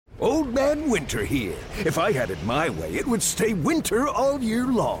Old Man Winter here. If I had it my way, it would stay winter all year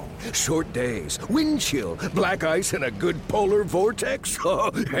long. Short days, wind chill, black ice, and a good polar vortex.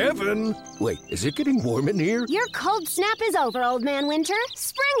 Oh, heaven. Wait, is it getting warm in here? Your cold snap is over, Old Man Winter.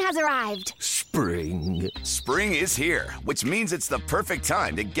 Spring has arrived. Spring. Spring is here, which means it's the perfect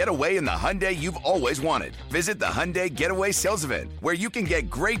time to get away in the Hyundai you've always wanted. Visit the Hyundai Getaway Sales Event, where you can get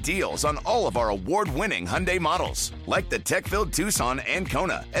great deals on all of our award-winning Hyundai models, like the tech-filled Tucson and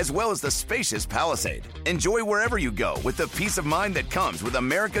Kona, as well as the spacious Palisade. Enjoy wherever you go with the peace of mind that comes with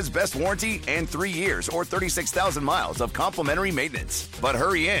America's best warranty and 3 years or 36,000 miles of complimentary maintenance. But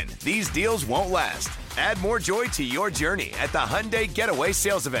hurry in, these deals won't last. Add more joy to your journey at the Hyundai Getaway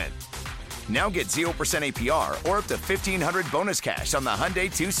Sales Event. Now get 0% APR or up to $1,500 bonus cash on the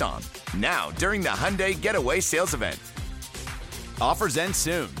Hyundai Tucson. Now, during the Hyundai Getaway Sales Event. Offers end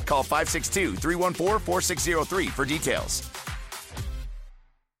soon. Call 562-314-4603 for details.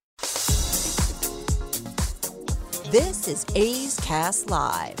 This is A's Cast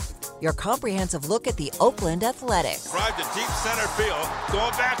Live, your comprehensive look at the Oakland Athletics. Drive to deep center field.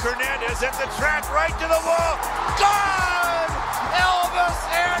 Going back, Hernandez at the track, right to the wall. Gone!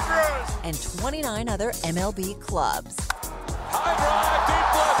 Elvis Andrus! And 29 other MLB clubs. High drive,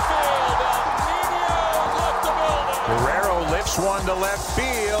 deep left field. Nino left the building. Guerrero lifts one to left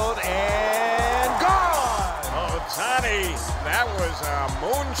field and gone! Oh, Ohtani, that was a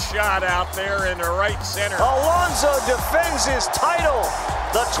moonshot out there in the right center. Alonso defends his title,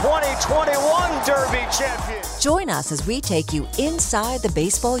 the 2021 Derby champion. Join us as we take you inside the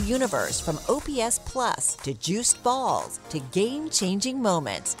baseball universe, from OPS Plus to juiced balls to game-changing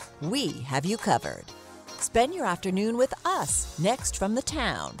moments. We have you covered. Spend your afternoon with us next from the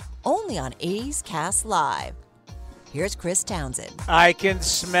town, only on A's Cast Live. Here's Chris Townsend. I can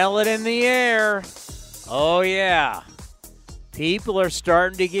smell it in the air. Oh, yeah. People are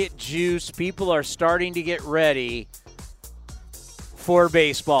starting to get juiced. People are starting to get ready for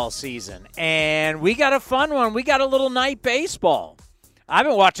baseball season. And we got a fun one. We got a little night baseball. I've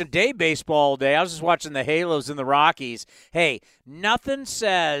been watching day baseball all day. I was just watching the Halos and the Rockies. Hey, nothing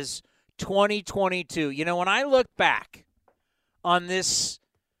says 2022. You know, when I look back on this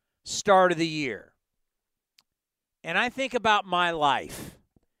start of the year, and I think about my life,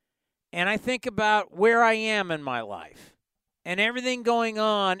 and I think about where I am in my life, and everything going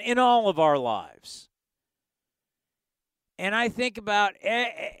on in all of our lives, and I think about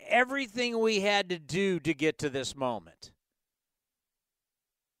everything we had to do to get to this moment.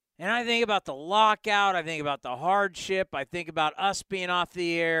 And I think about the lockout. I think about the hardship. I think about us being off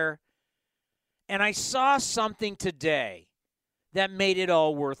the air. And I saw something today that made it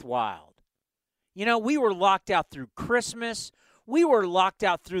all worthwhile. You know, we were locked out through Christmas. We were locked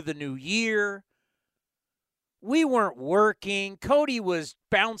out through the new year. We weren't working. Cody was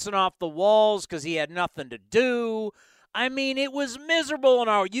bouncing off the walls because he had nothing to do. I mean, it was miserable,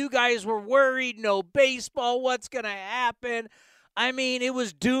 and you guys were worried, no baseball, what's going to happen? I mean, it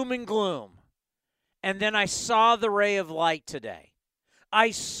was doom and gloom. And then I saw the ray of light today.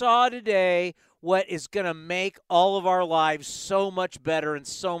 I saw today what is going to make all of our lives so much better and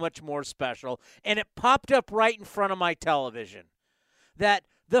so much more special. And it popped up right in front of my television. That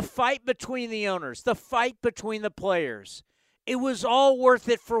the fight between the owners, the fight between the players, it was all worth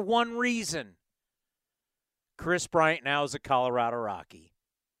it for one reason. Chris Bryant now is a Colorado Rocky.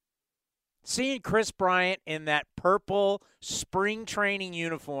 Seeing Chris Bryant in that purple spring training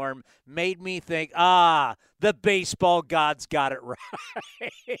uniform made me think, the baseball gods got it right.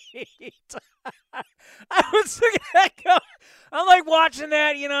 I was looking at that. I'm like watching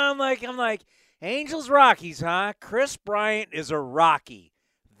that, you know, I'm like, Angels Rockies, huh? Chris Bryant is a Rocky.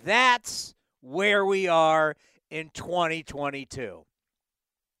 That's where we are in 2022.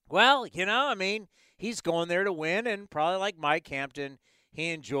 Well, you know, I mean, he's going there to win, and probably like Mike Hampton,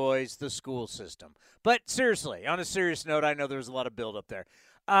 he enjoys the school system. But seriously, on a serious note, I know there's a lot of build-up there.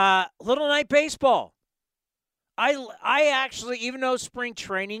 Little night baseball. I actually, even though spring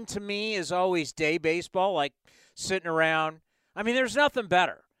training to me is always day baseball, like sitting around, I mean, there's nothing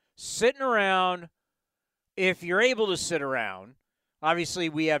better. Sitting around, if you're able to sit around, obviously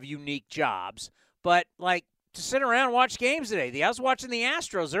we have unique jobs, but like to sit around and watch games today. I was watching the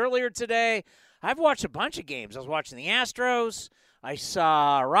Astros earlier today. I've watched a bunch of games. I was watching the Astros. I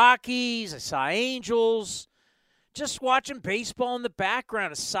saw Rockies. I saw Angels. Just watching baseball in the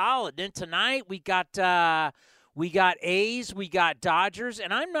background is solid. Then tonight we got A's, we got Dodgers,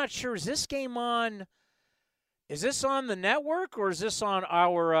 and I'm not sure, is this game on? Is this on the network or is this on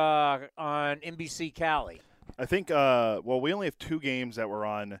our on NBC Cali? I think we only have 2 games that were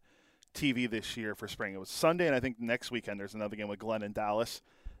on TV this year for spring. It was Sunday, and I think next weekend there's another game with Glenn and Dallas.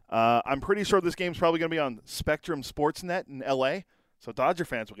 I'm pretty sure this game's probably going to be on Spectrum Sportsnet in L.A., so Dodger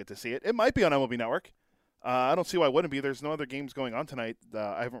fans will get to see it. It might be on MLB Network. I don't see why it wouldn't be. There's no other games going on tonight.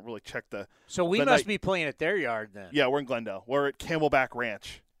 I haven't really checked the. So we must be playing at their yard then. Yeah, we're in Glendale. We're at Camelback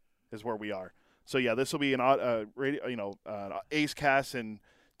Ranch, is where we are. So yeah, this will be an Ace Cast and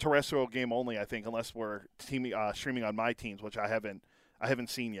terrestrial game only, I think, unless we're streaming on my teams, which I haven't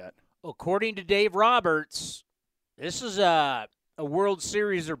seen yet. According to Dave Roberts, this is a World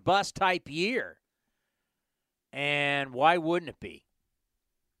Series or bust type year, and why wouldn't it be?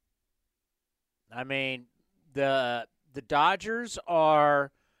 I mean, the Dodgers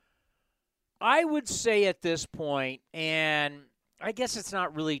are, I would say at this point, and I guess it's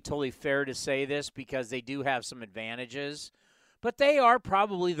not really totally fair to say this because they do have some advantages, but they are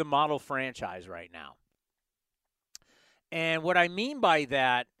probably the model franchise right now. And what I mean by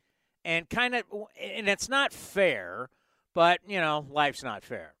that, and it's not fair, but, life's not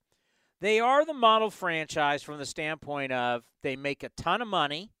fair. They are the model franchise from the standpoint of they make a ton of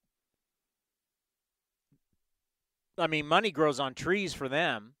money. I mean, money grows on trees for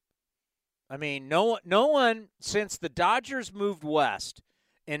them. I mean, no one since the Dodgers moved west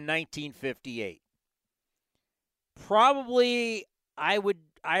in 1958. Probably, I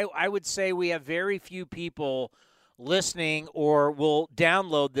would say we have very few people listening or will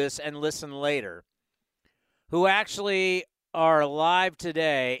download this and listen later who actually are alive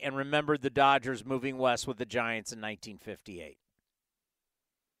today and remembered the Dodgers moving west with the Giants in 1958.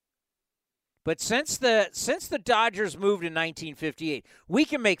 But since the Dodgers moved in 1958, we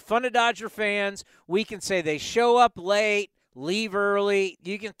can make fun of Dodger fans. We can say they show up late, leave early.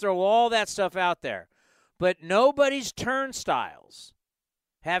 You can throw all that stuff out there. But nobody's turnstiles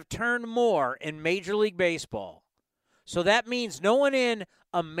have turned more in Major League Baseball. So that means no one in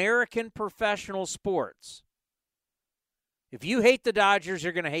American professional sports. If you hate the Dodgers,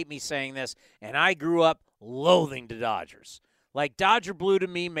 you're going to hate me saying this, and I grew up loathing the Dodgers. Like, Dodger blue to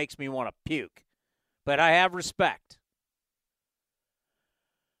me makes me want to puke. But I have respect.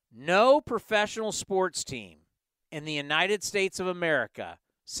 No professional sports team in the United States of America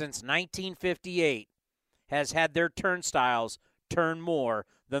since 1958 has had their turnstiles turn more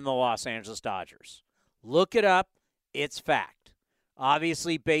than the Los Angeles Dodgers. Look it up. It's fact.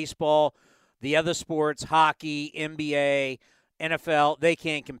 Obviously, baseball, the other sports, hockey, NBA, NFL, they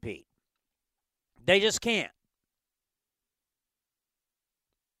can't compete. They just can't.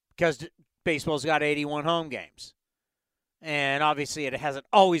 Because baseball's got 81 home games. And obviously it hasn't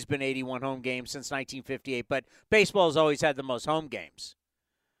always been 81 home games since 1958, but baseball has always had the most home games.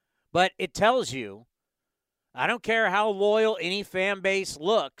 But it tells you, I don't care how loyal any fan base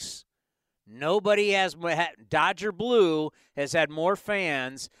looks, nobody has – Dodger Blue has had more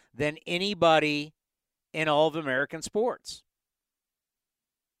fans than anybody in all of American sports.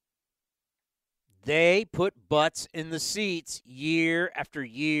 They put butts in the seats year after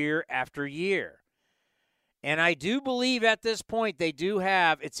year after year. And I do believe at this point they do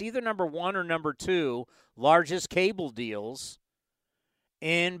have, it's either number one or number two, largest cable deals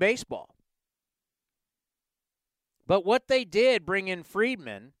in baseball. But what they did, bring in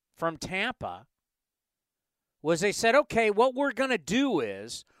Friedman from Tampa, was they said, okay, what we're going to do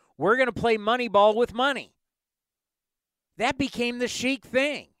is we're going to play Moneyball with money. That became the chic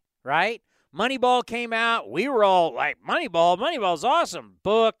thing, right? Moneyball came out. We were all like, Moneyball's awesome.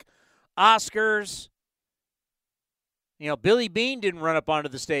 Book, Oscars. Billy Bean didn't run up onto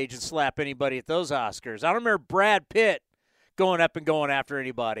the stage and slap anybody at those Oscars. I don't remember Brad Pitt going up and going after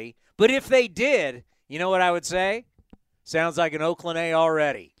anybody. But if they did, you know what I would say? Sounds like an Oakland A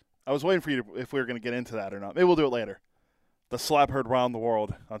already. I was waiting for you if we were going to get into that or not. Maybe we'll do it later. The slap heard around the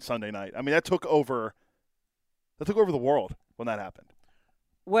world on Sunday night. I mean, that took over the world when that happened.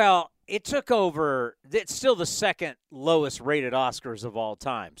 Well, it took over. It's still the second lowest rated Oscars of all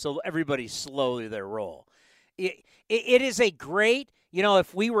time. So everybody's slowly their role. It is a great,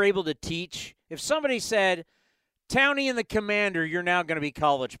 if we were able to teach, if somebody said, Townie and the Commander, you're now going to be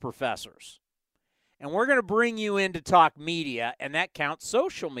college professors. And we're going to bring you in to talk media, and that counts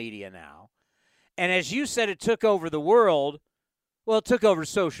social media now. And as you said, it took over the world. Well, it took over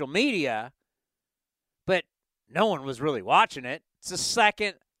social media, but no one was really watching it. It's the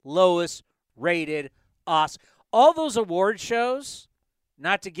second lowest rated Oscar. All those award shows,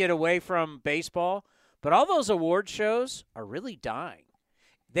 not to get away from baseball, but all those award shows are really dying.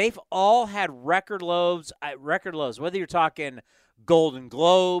 They've all had record lows, whether you're talking Golden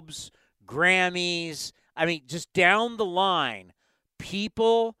Globes, Grammys, I mean, just down the line,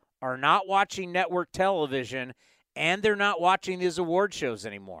 people are not watching network television and they're not watching these award shows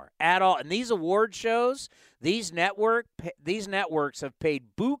anymore at all. And these award shows, these networks have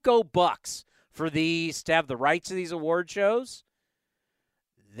paid buco bucks for these to have the rights to these award shows.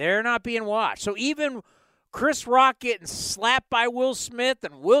 They're not being watched. So even Chris Rock getting slapped by Will Smith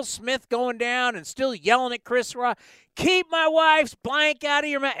and Will Smith going down and still yelling at Chris Rock, keep my wife's blank out of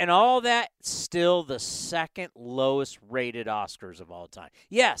your mouth, and all that, still the second lowest rated Oscars of all time.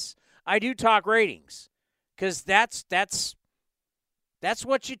 Yes, I do talk ratings because that's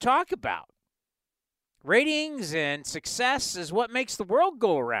what you talk about. Ratings and success is what makes the world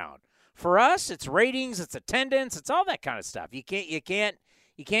go around. For us, it's ratings, it's attendance, it's all that kind of stuff. You can't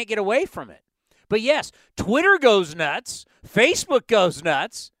get away from it. But yes, Twitter goes nuts, Facebook goes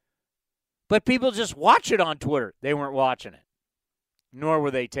nuts, but people just watch it on Twitter. They weren't watching it, nor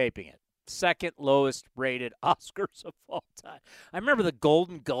were they taping it. Second lowest rated Oscars of all time. I remember the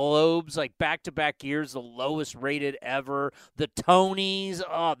Golden Globes, like back-to-back years, the lowest rated ever. The Tonys,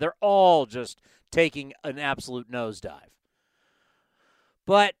 they're all just taking an absolute nosedive.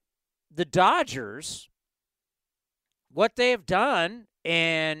 But the Dodgers, what they have done,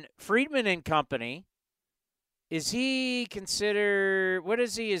 and Friedman and Company, is he considered, what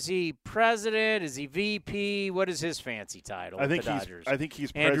is he? Is he president? Is he VP? What is his fancy title? I think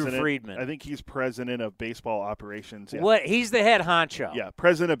he's president. Andrew Friedman. I think he's president of baseball operations. Yeah. What? He's the head honcho. Yeah,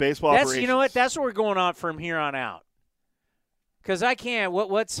 president of baseball operations. You know what? That's what we're going on from here on out. Because I can't.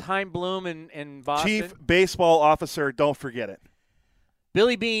 What's Heim Bloom in Boston? Chief baseball officer. Don't forget it.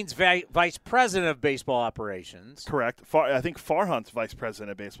 Billy Bean's vice president of baseball operations. Correct. I think Farhan's vice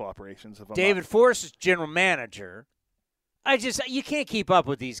president of baseball operations. David Force is general manager. You can't keep up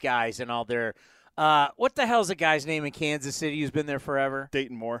with these guys and all their what the hell's the guy's name in Kansas City who's been there forever?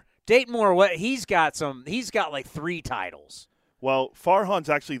 Dayton Moore. What he's got like 3 titles. Well, Farhan's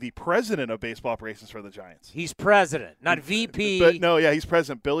actually the president of baseball operations for the Giants. He's president, not VP. But no, yeah, he's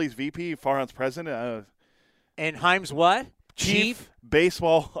president. Billy's VP, Farhan's president. And Heim's what? Chief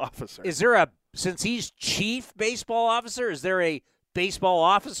baseball officer. Since he's chief baseball officer, is there a baseball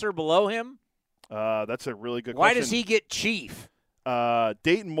officer below him? That's a really good question. Why does he get chief?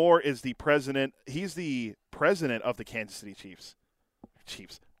 Dayton Moore is the president. He's the president of the Kansas City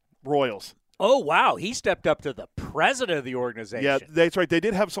Royals. Oh, wow. He stepped up to the president of the organization. Yeah, that's right. They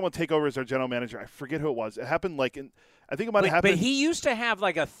did have someone take over as their general manager. I forget who it was. It happened I think it might have happened. But he used to have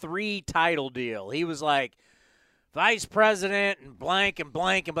like a 3-title deal. He was like vice president and blank and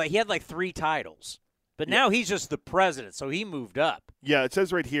blank and blank. He had like 3 titles. But now he's just the president, so he moved up. Yeah, it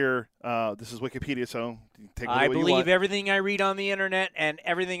says right here, this is Wikipedia, so take a look I at what you believe want. Everything I read on the internet and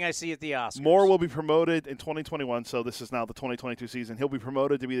everything I see at the Oscars. Moore will be promoted in 2021, so this is now the 2022 season. He'll be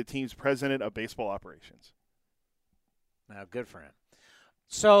promoted to be the team's president of baseball operations. Now, good for him.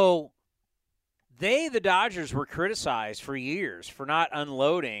 So the Dodgers, were criticized for years for not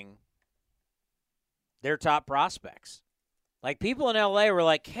unloading their top prospects. Like, people in L.A. were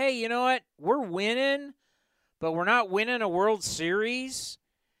like, hey, you know what? We're winning, but we're not winning a World Series.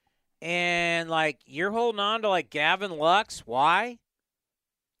 And, like, you're holding on to, like, Gavin Lux. Why?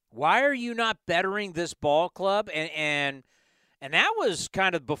 Why are you not bettering this ball club? And that was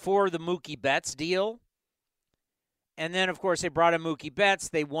kind of before the Mookie Betts deal. And then, of course, they brought in Mookie Betts.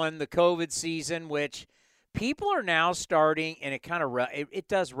 They won the COVID season, which people are now starting, and it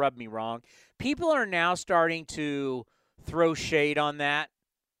does rub me wrong. People are now starting to throw shade on that.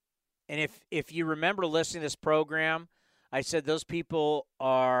 And if you remember listening to this program, I said those people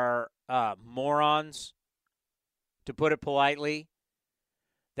are morons, to put it politely,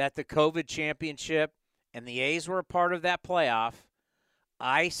 that the COVID championship and the A's were a part of that playoff.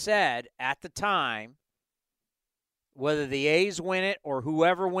 I said at the time, whether the A's win it or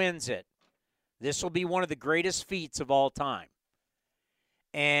whoever wins it, this will be one of the greatest feats of all time.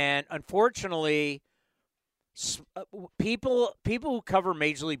 And unfortunately, people who cover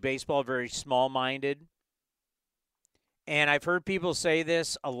Major League Baseball are very small-minded. And I've heard people say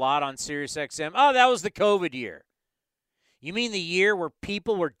this a lot on SiriusXM. Oh, that was the COVID year. You mean the year where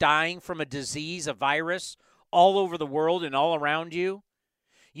people were dying from a disease, a virus, all over the world and all around you?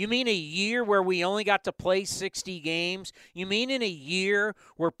 You mean a year where we only got to play 60 games? You mean in a year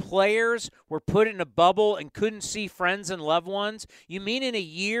where players were put in a bubble and couldn't see friends and loved ones? You mean in a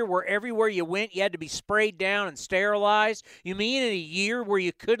year where everywhere you went you had to be sprayed down and sterilized? You mean in a year where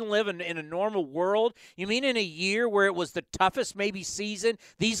you couldn't live in a normal world? You mean in a year where it was the toughest maybe season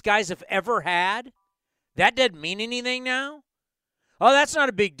these guys have ever had? That doesn't mean anything now? Oh, that's not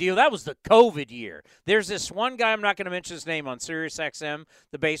a big deal. That was the COVID year. There's this one guy, I'm not going to mention his name, on Sirius XM,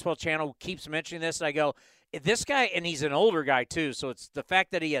 the baseball channel, keeps mentioning this, and I go, this guy, and he's an older guy too, so it's the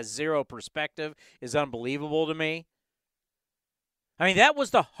fact that he has zero perspective is unbelievable to me. I mean, that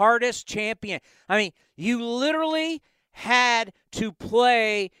was the hardest champion. I mean, you literally had to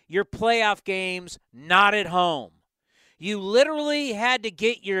play your playoff games not at home. You literally had to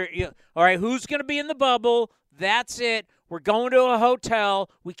get all right, who's going to be in the bubble? That's it. We're going to a hotel.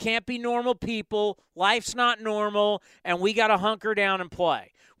 We can't be normal people. Life's not normal, and we got to hunker down and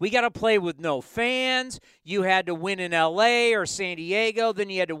play. We got to play with no fans. You had to win in L.A. or San Diego. Then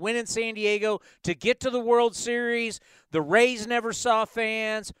you had to win in San Diego to get to the World Series. The Rays never saw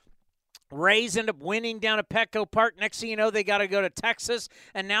fans. Rays end up winning down at Petco Park. Next thing you know, they got to go to Texas,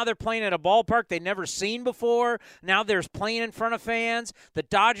 and now they're playing at a ballpark they've never seen before. Now they're playing in front of fans. The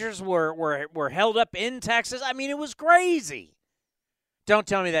Dodgers were held up in Texas. I mean, it was crazy. Don't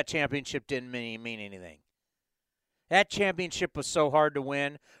tell me that championship didn't mean anything. That championship was so hard to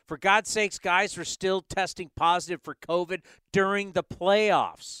win. For God's sakes, guys were still testing positive for COVID during the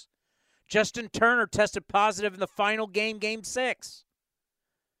playoffs. Justin Turner tested positive in the final game, Game 6.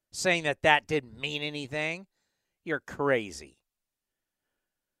 Saying that didn't mean anything, you're crazy.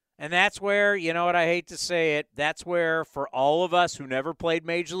 And that's where, you know what, I hate to say it, that's where for all of us who never played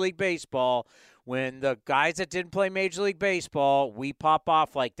Major League Baseball, when the guys that didn't play Major League Baseball, we pop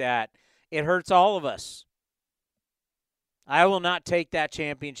off like that, it hurts all of us. I will not take that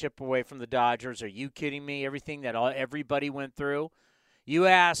championship away from the Dodgers. Are you kidding me? Everything that everybody went through. You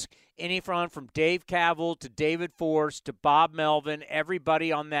ask anyone from Dave Kaval to David Force to Bob Melvin,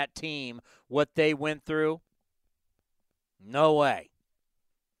 everybody on that team, what they went through. No way.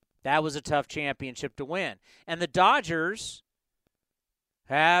 That was a tough championship to win. And the Dodgers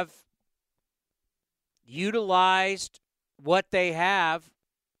have utilized what they have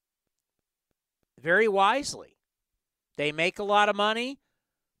very wisely. They make a lot of money,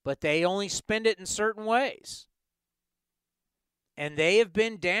 but they only spend it in certain ways. And they have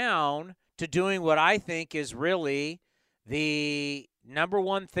been down to doing what I think is really the number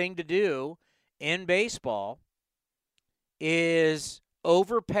one thing to do in baseball is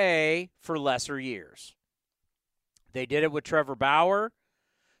overpay for lesser years. They did it with Trevor Bauer.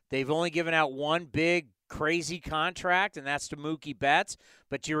 They've only given out one big crazy contract, and that's to Mookie Betts,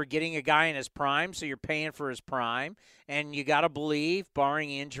 but you were getting a guy in his prime, so you're paying for his prime, and you got to believe, barring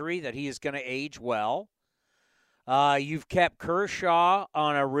injury, that he is going to age well. You've kept Kershaw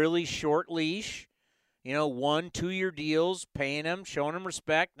on a really short leash, 1-2 year deals, paying him, showing him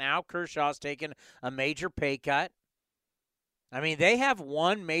respect. Now Kershaw's taking a major pay cut. I mean, they have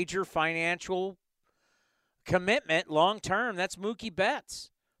one major financial commitment long term. That's Mookie Betts.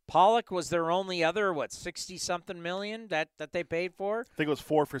 Pollock was their only other, 60-something million that they paid for? I think it was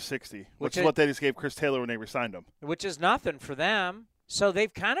 4 for $60, which is what they just gave Chris Taylor when they re-signed him. Which is nothing for them. So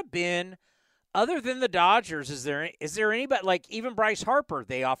they've kind of been, other than the Dodgers, is there anybody, like even Bryce Harper,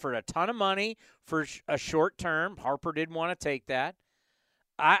 they offered a ton of money for a short term. Harper didn't want to take that.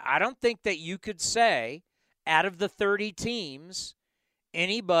 I don't think that you could say, out of the 30 teams,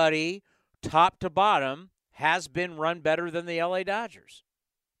 anybody top to bottom has been run better than the LA Dodgers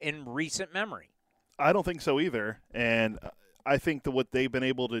in recent memory. I don't think so either. And I think that what they've been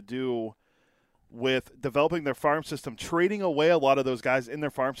able to do with developing their farm system, trading away a lot of those guys in their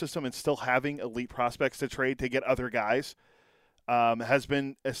farm system and still having elite prospects to trade to get other guys has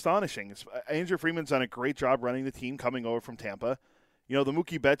been astonishing. Andrew Freeman's done a great job running the team coming over from Tampa. The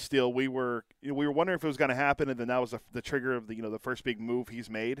Mookie Betts deal, we were wondering if it was going to happen, and then that was the trigger of the first big move he's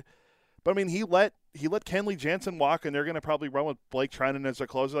made. But I mean, he let Kenley Jansen walk, and they're going to probably run with Blake Treinen as a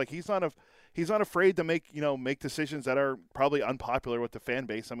closer. Like he's not afraid to make decisions that are probably unpopular with the fan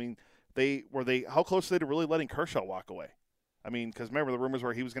base. I mean, how close are they to really letting Kershaw walk away? I mean, because remember the rumors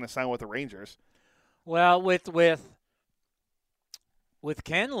were he was going to sign with the Rangers. Well, with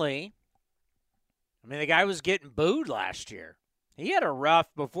Kenley, I mean, the guy was getting booed last year. He had a rough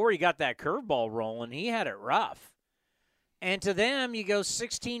before he got that curveball rolling. He had it rough. And to them, you go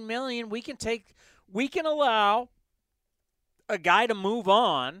 $16 million. We can allow a guy to move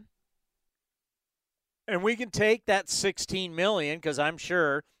on, and we can take that $16 million because I'm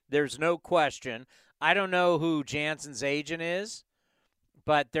sure there's no question. I don't know who Jansen's agent is,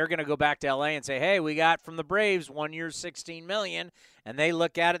 but they're going to go back to L.A. and say, hey, we got from the Braves 1 year $16 million, and they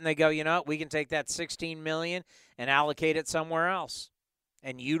look at it and they go, you know what, we can take that $16 million and allocate it somewhere else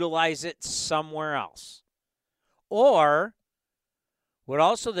and utilize it somewhere else. Or what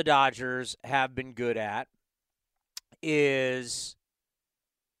also the Dodgers have been good at is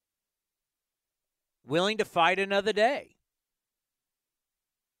willing to fight another day.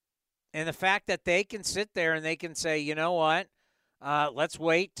 And the fact that they can sit there and they can say, you know what, let's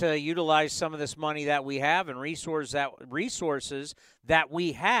wait to utilize some of this money that we have and resources that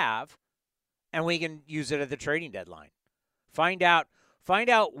we have, and we can use it at the trading deadline. Find out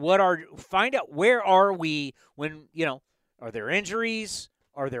where are we when, are there injuries?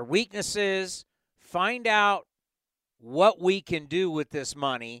 Are there weaknesses? Find out what we can do with this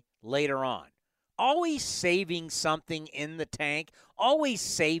money later on. Always saving something in the tank, always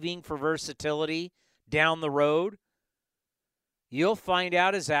saving for versatility down the road. You'll find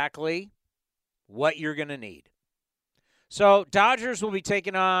out exactly what you're going to need. So Dodgers will be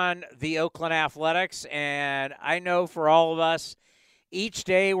taking on the Oakland Athletics, and I know for all of us, each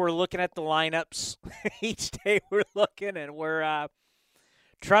day we're looking at the lineups. Each day we're looking, and we're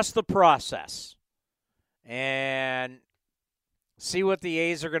trust the process and see what the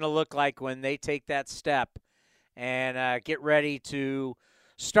A's are going to look like when they take that step and get ready to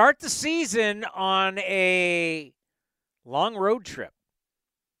start the season on a long road trip.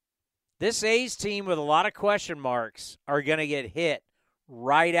 This A's team with a lot of question marks are going to get hit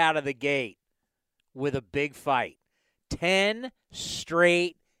right out of the gate with a big fight. 10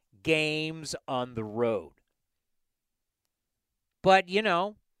 straight games on the road. But,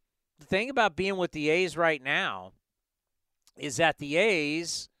 the thing about being with the A's right now is that the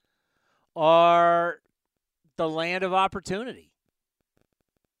A's are the land of opportunity.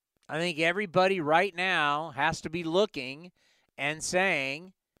 I think everybody right now has to be looking and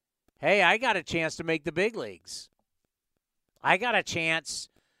saying, hey, I got a chance to make the big leagues. I got a chance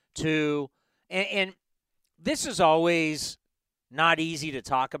to – and this is always not easy to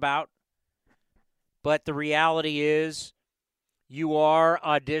talk about, but the reality is you are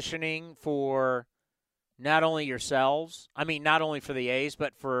auditioning for not only yourselves, not only for the A's,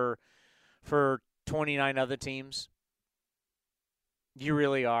 but for 29 other teams. You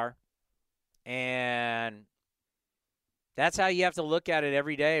really are. And that's how you have to look at it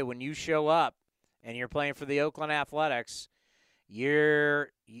every day. When you show up and you're playing for the Oakland Athletics,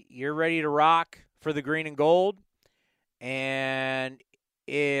 you're ready to rock for the green and gold. And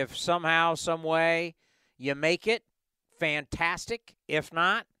if somehow, some way you make it, fantastic. If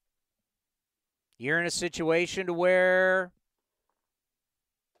not, you're in a situation to where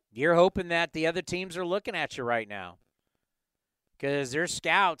you're hoping that the other teams are looking at you right now. Because they're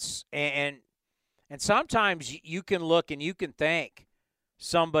scouts, and sometimes you can look and you can thank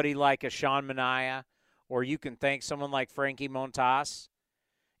somebody like a Sean Manaea, or you can thank someone like Frankie Montas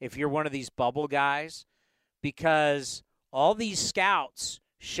if you're one of these bubble guys, because all these scouts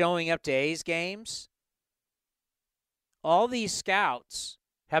showing up to A's games, all these scouts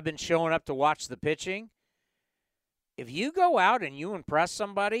have been showing up to watch the pitching. If you go out and you impress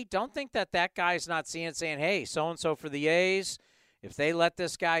somebody, don't think that guy's not seeing it saying, hey, so-and-so for the A's, if they let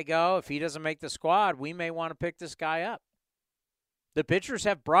this guy go, if he doesn't make the squad, we may want to pick this guy up. The pitchers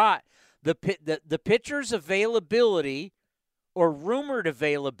have brought the pitcher's availability or rumored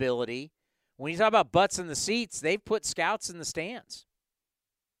availability. When you talk about butts in the seats, they've put scouts in the stands.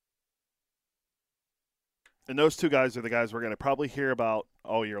 And those two guys are the guys we're going to probably hear about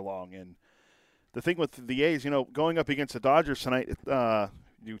all year long. And the thing with the A's, going up against the Dodgers tonight,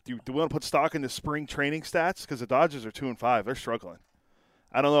 do we want to put stock in the spring training stats? Because the Dodgers are 2-5. They're struggling.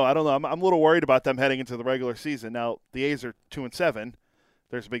 I don't know. I'm a little worried about them heading into the regular season. Now, the A's are 2-7.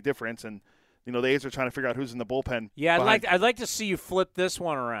 There's a big difference. And, the A's are trying to figure out who's in the bullpen. Yeah, I'd like to see you flip this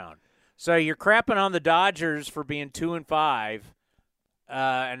one around. So you're crapping on the Dodgers for being 2-5.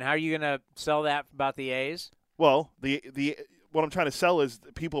 And how are you going to sell that about the A's? Well, what I'm trying to sell is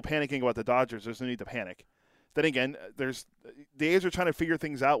people panicking about the Dodgers. There's no need to panic. Then again, the A's are trying to figure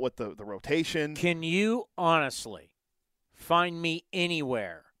things out with the rotation. Can you honestly find me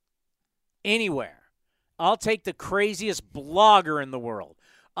anywhere? I'll take the craziest blogger in the world.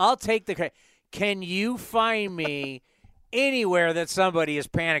 Can you find me anywhere that somebody is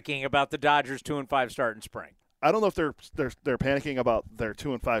panicking about the Dodgers 2-5 start in spring? I don't know if they're panicking about their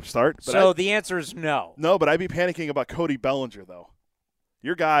 2-5 start. But so the answer is no. No, but I'd be panicking about Cody Bellinger, though.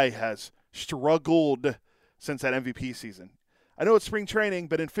 Your guy has struggled since that MVP season. I know it's spring training,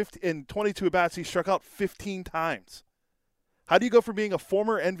 but in 22 at-bats, he struck out 15 times. How do you go from being a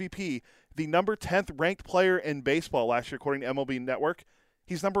former MVP, the number 10th ranked player in baseball last year, according to MLB Network?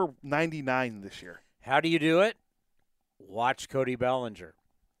 He's number 99 this year. How do you do it? Watch Cody Bellinger.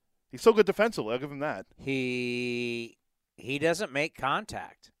 He's so good defensively. I'll give him that. He doesn't make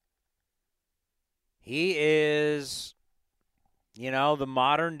contact. He is, the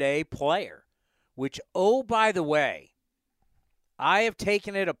modern-day player, which, oh, by the way, I have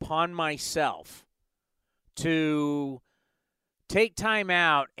taken it upon myself to take time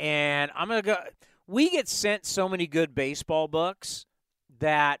out, and I'm going to go – we get sent so many good baseball books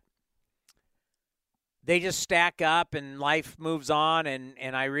that they just stack up and life moves on,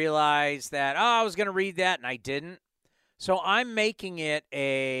 and I realize that, I was going to read that, and I didn't. So I'm making it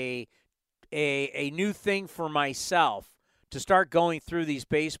a new thing for myself to start going through these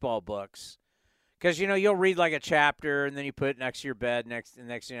baseball books. Because, you'll read like a chapter, and then you put it next to your bed, and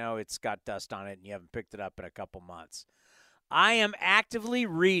next you know, it's got dust on it, and you haven't picked it up in a couple months. I am actively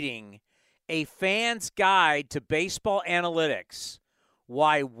reading A Fan's Guide to Baseball Analytics,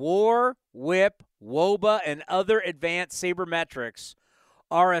 Why WAR, WHIP, WOBA, and other advanced sabermetrics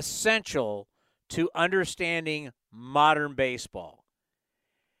are essential to understanding modern baseball.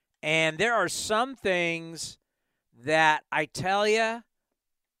 And there are some things that I tell you,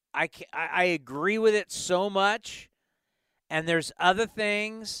 I agree with it so much, and there's other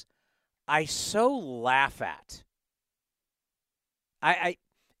things I so laugh at.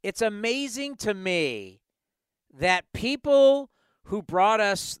 It's amazing to me that people who brought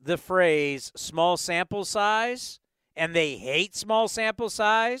us the phrase small sample size, and they hate small sample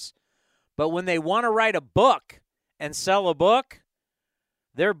size, but when they want to write a book and sell a book,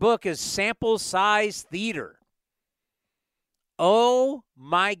 their book is Sample Size Theater. Oh,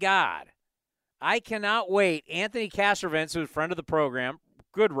 my God. I cannot wait. Anthony Castrovents, who's a friend of the program,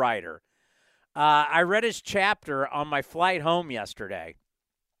 good writer. I read his chapter on my flight home yesterday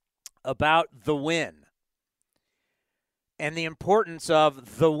about the win and the importance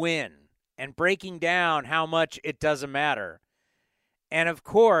of the win and breaking down how much it doesn't matter. And, of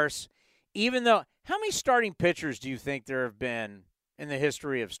course, even though – how many starting pitchers do you think there have been in the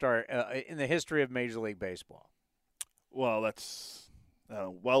history of Major League Baseball? Well, that's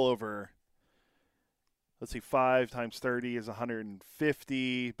well over, let's see, 5 times 30 is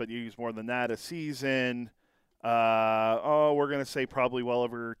 150, but you use more than that a season. We're going to say probably well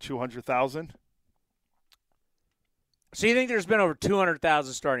over 200,000. So you think there's been over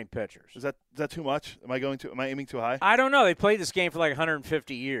 200,000 starting pitchers? Is that too much? Am I aiming too high? I don't know. They played this game for like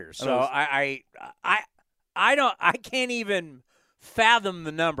 150 years. So I can't even fathom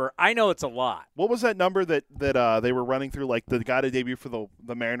the number. I know it's a lot. What was that number that they were running through? Like the guy to debut for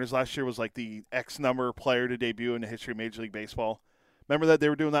the Mariners last year was like the X number player to debut in the history of Major League Baseball. Remember that they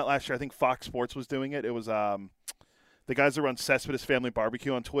were doing that last year? I think Fox Sports was doing it. It was the guys that run Cespedes Family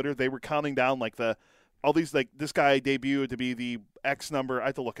Barbecue on Twitter. They were counting down like all these, like, this guy debuted to be the X number. I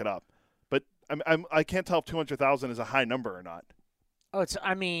have to look it up, but I can't tell if 200,000 is a high number or not.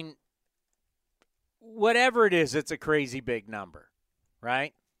 Whatever it is, it's a crazy big number,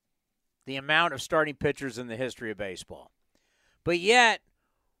 right? The amount of starting pitchers in the history of baseball. But yet,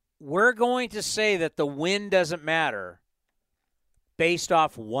 we're going to say that the win doesn't matter based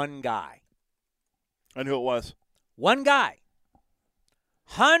off one guy. And who it was? One guy.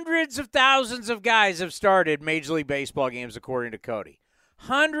 Hundreds of thousands of guys have started Major League Baseball games, according to Cody.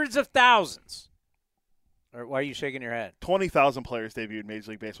 Hundreds of thousands. Why are you shaking your head? 20,000 players debuted in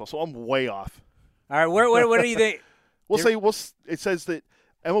Major League Baseball, so I'm way off. All right, what do you think? It says that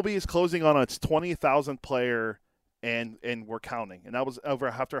MLB is closing on its 20,000th player, and we're counting. And that was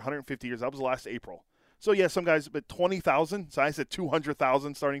after 150 years. That was last April. So, yeah, some guys, but 20,000. So I said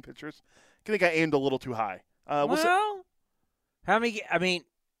 200,000 starting pitchers. I think I aimed a little too high. How many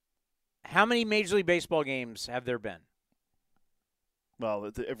Major League Baseball games have there been?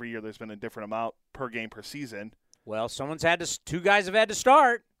 Well, every year there's been a different amount per game per season. Well, two guys have had to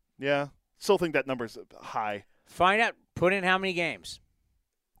start. Yeah. Still think that number's high. Find out. Put in how many games.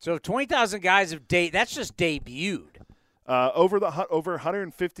 So 20,000 guys have that's just debuted. Over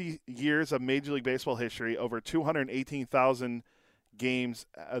 150 years of Major League Baseball history, over 218,000 games.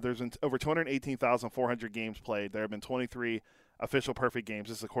 There's been over 218,400 games played. There have been 23 official perfect games.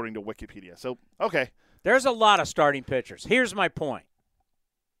 This is according to Wikipedia. So, okay. There's a lot of starting pitchers. Here's my point.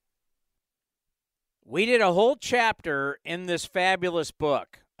 We did a whole chapter in this fabulous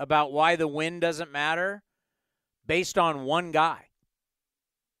book about why the win doesn't matter based on one guy.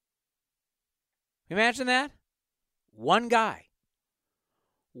 Imagine that? One guy.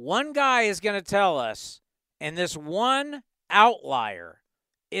 One guy is going to tell us, and this one outlier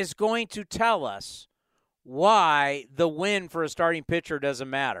is going to tell us why the win for a starting pitcher doesn't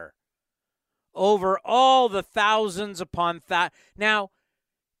matter over all the thousands upon thousands. Now,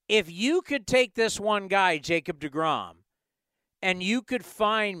 if you could take this one guy, Jacob deGrom, and you could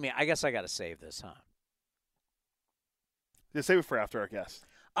find me, I guess I got to save this, huh? Yeah, save it for after our guest.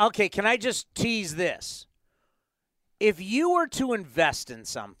 Okay, can I just tease this? If you were to invest in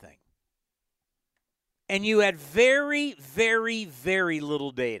something and you had very, very, very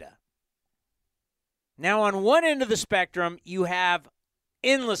little data, Now, on one end of the spectrum, you have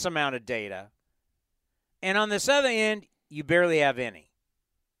endless amount of data. And on this other end, you barely have any.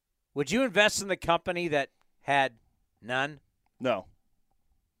 Would you invest in the company that had none? No.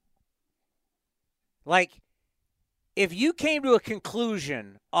 Like, if you came to a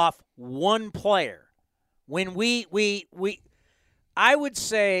conclusion off one player, when I would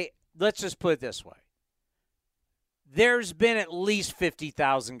say, let's just put it this way. There's been at least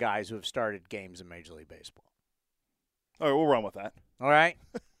 50,000 guys who have started games in Major League Baseball. All right, we'll run with that. All right?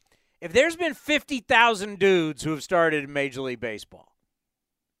 If there's been 50,000 dudes who have started in Major League Baseball,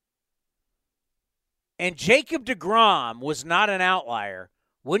 and Jacob deGrom was not an outlier,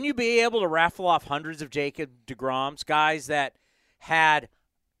 wouldn't you be able to raffle off hundreds of Jacob deGroms, guys that had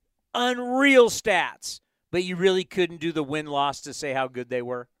unreal stats, but you really couldn't do the win-loss to say how good they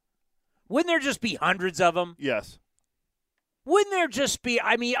were? Wouldn't there just be hundreds of them? Yes. Wouldn't there just be,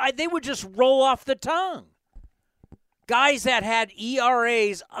 they would just roll off the tongue. Guys that had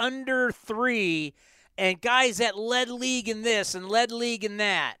ERAs under 3 and guys that led league in this and led league in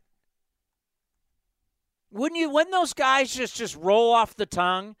that. Wouldn't those guys just roll off the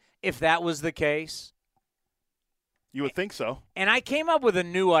tongue if that was the case? You would think so. And I came up with a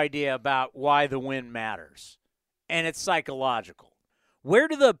new idea about why the win matters, and it's psychological. Where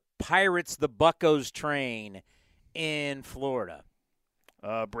do the Pirates, the Buccos, train in Florida?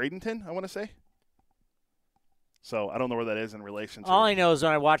 Bradenton, I want to say. So I don't know where that is in relation to. All I know is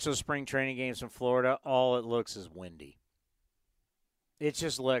when I watch those spring training games in Florida, all it looks is windy. It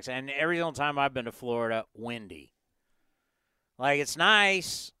just looks, and every single time I've been to Florida, windy. Like, it's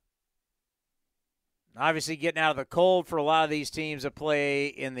nice. Obviously, getting out of the cold for a lot of these teams that play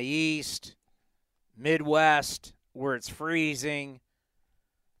in the East, Midwest, where it's freezing.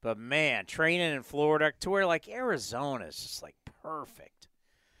 But, man, training in Florida to where, like, Arizona is just, like, perfect.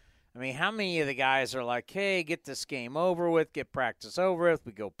 I mean, how many of the guys are like, hey, get this game over with, get practice over with,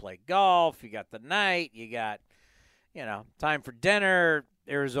 we go play golf, you got the night, you got, time for dinner.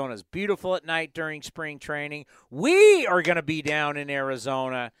 Arizona's beautiful at night during spring training. We are going to be down in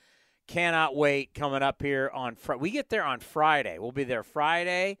Arizona. Cannot wait coming up here on Friday. We get there on Friday. We'll be there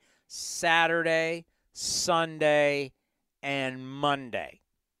Friday, Saturday, Sunday, and Monday.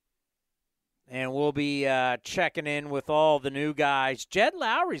 And we'll be checking in with all the new guys. Jed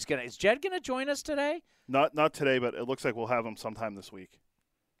Lowry's is Jed going to join us today? Not today, but it looks like we'll have him sometime this week.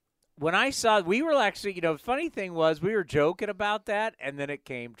 When I saw, we were actually, funny thing was we were joking about that, and then it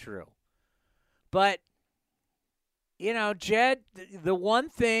came true. But, Jed, the one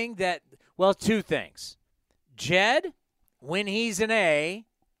thing that, two things. Jed, when he's an A,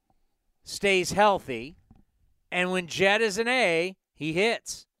 stays healthy, and when Jed is an A, he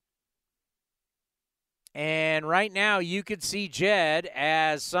hits. And right now, you could see Jed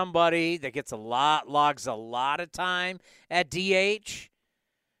as somebody that logs a lot of time at DH.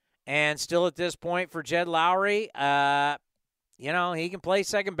 And still at this point for Jed Lowry, he can play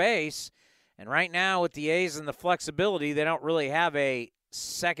second base. And right now with the A's and the flexibility, they don't really have a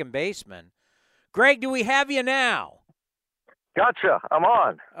second baseman. Greg, do we have you now? Gotcha. I'm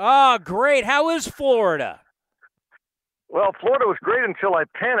on. Oh, great. How is Florida? Well, Florida was great until I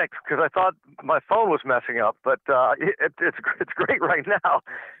panicked because I thought my phone was messing up. But it's great right now.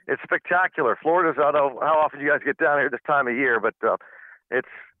 It's spectacular. Florida's, I don't know how often you guys get down here this time of year, but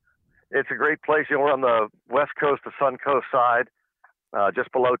it's a great place. We're on the west coast, the Sun Coast side,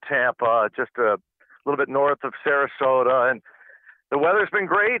 just below Tampa, just a little bit north of Sarasota, and the weather's been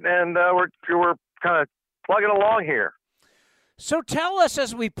great, and we're kind of plugging along here. So tell us,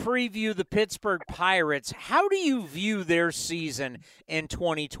 as we preview the Pittsburgh Pirates, how do you view their season in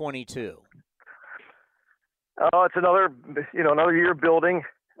 2022? It's another year building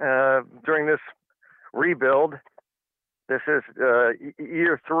during this rebuild. This is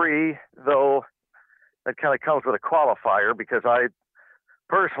year 3, though that kind of comes with a qualifier because I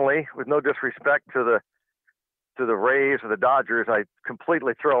personally, with no disrespect to the Rays or the Dodgers, I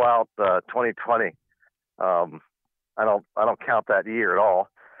completely throw out 2020. I don't count that year at all.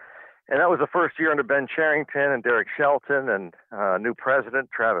 And that was the first year under Ben Cherington and Derek Shelton and new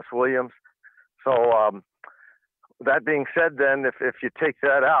president Travis Williams. So that being said, then if you take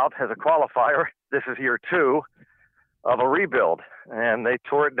that out as a qualifier, this is year 2 of a rebuild, and they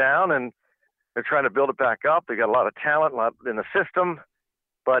tore it down and they're trying to build it back up. They got a lot of talent, a lot in the system,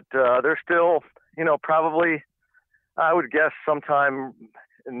 but they're still, probably, I would guess sometime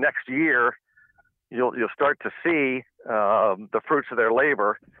next year, you'll start to see the fruits of their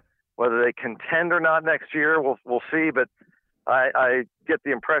labor. Whether they contend or not next year, we'll see. But I get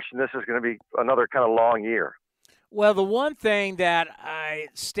the impression this is going to be another kind of long year. Well, the one thing that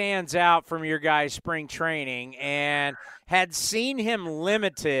stands out from your guys' spring training, and had seen him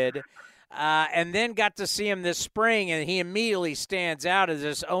limited, and then got to see him this spring, and he immediately stands out as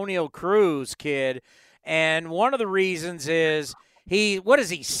this O'Neal Cruz kid. And one of the reasons is what is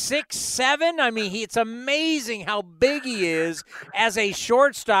he, 6'7"? I mean, it's amazing how big he is as a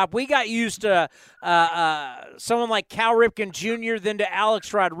shortstop. We got used to someone like Cal Ripken Jr., then to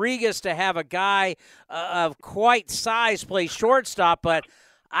Alex Rodriguez, to have a guy of quite size play shortstop, but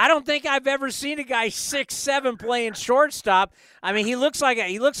I don't think I've ever seen a guy 6'7" playing shortstop. I mean, he looks like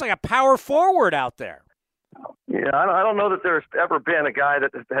a power forward out there. Yeah, I don't know that there's ever been a guy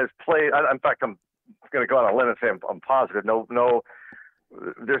that has played. In fact, I'm going to go on a limb and say I'm positive. No,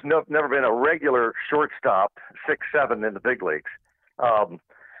 there's never been a regular shortstop 6'7" in the big leagues. And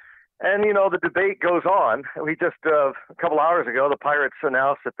the debate goes on. We just a couple hours ago, the Pirates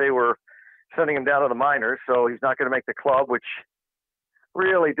announced that they were sending him down to the minors, so he's not going to make the club, which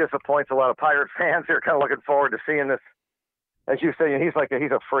really disappoints a lot of Pirate fans. They're kind of looking forward to seeing this. As you say, he's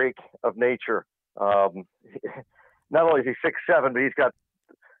a freak of nature. Not only is he 6'7", but he's got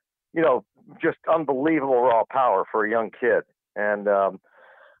just unbelievable raw power for a young kid. And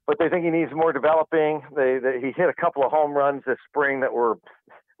but they think he needs more developing. He hit a couple of home runs this spring that were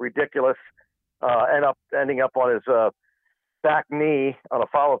ridiculous, ending up on his back knee on a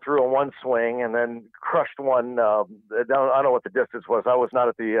follow through on one swing, and then crushed one. I don't know what the distance was. I was not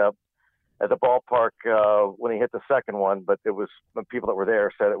at the ballpark when he hit the second one, but it was the people that were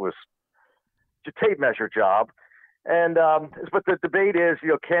there said it was a tape measure job. And but the debate is,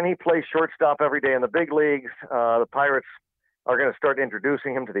 can he play shortstop every day in the big leagues? The Pirates are going to start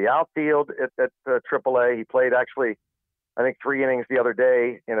introducing him to the outfield at AAA. He played actually, I think, 3 innings the other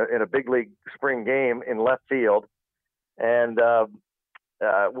day in a big league spring game in left field. And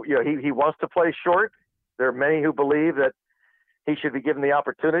he wants to play short. There are many who believe that he should be given the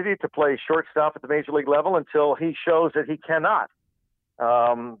opportunity to play shortstop at the major league level until he shows that he cannot.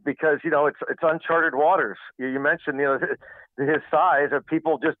 Because it's uncharted waters. You mentioned his size.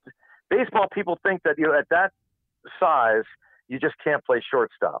 Baseball people think that at that size you just can't play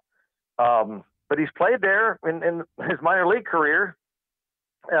shortstop. But he's played there in his minor league career.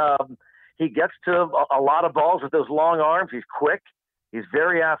 He gets to a lot of balls with those long arms. He's quick. He's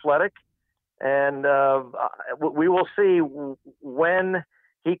very athletic, and we will see when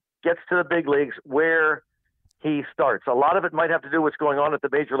he gets to the big leagues where he starts. A lot of it might have to do with what's going on at the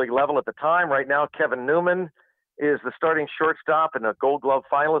major league level at the time. Right now, Kevin Newman is the starting shortstop and a Gold Glove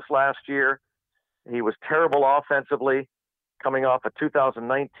finalist last year. He was terrible offensively, coming off a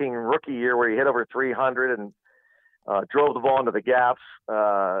 2019 rookie year where he hit over 300 and drove the ball into the gaps.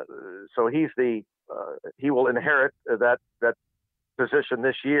 So he will inherit that position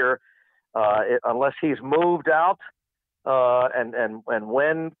this year unless he's moved out. And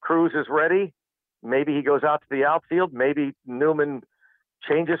when Cruz is ready, maybe he goes out to the outfield. Maybe Newman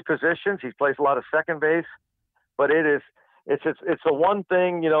changes positions. He plays a lot of second base, but it's the one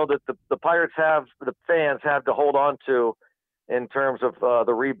thing that the Pirates the fans have to hold on to in terms of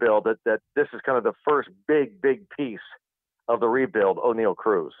the rebuild. That this is kind of the first big piece of the rebuild. O'Neal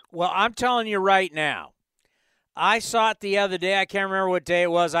Cruz. Well, I'm telling you right now, I saw it the other day. I can't remember what day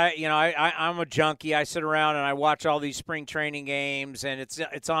it was. I'm a junkie. I sit around and I watch all these spring training games, and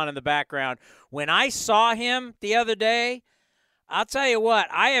it's on in the background. When I saw him the other day, I'll tell you what,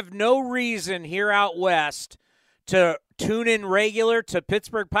 I have no reason here out west to tune in regular to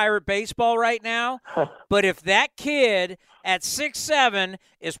Pittsburgh Pirate baseball right now. But if that kid at 6'7"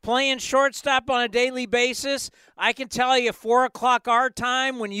 is playing shortstop on a daily basis, I can tell you 4 o'clock our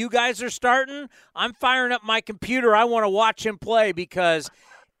time when you guys are starting, I'm firing up my computer. I want to watch him play because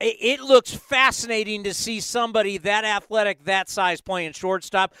it looks fascinating to see somebody that athletic, that size playing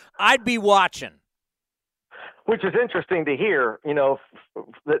shortstop. I'd be watching. Which is interesting to hear,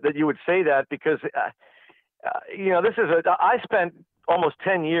 that you would say that because, I spent almost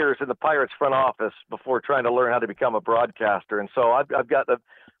 10 years in the Pirates front office before trying to learn how to become a broadcaster. And so I've got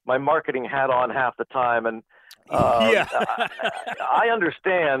my marketing hat on half the time. And I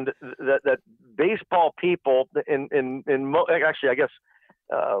understand that baseball people actually, I guess,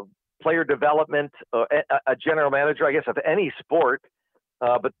 player development, a general manager, I guess, of any sport,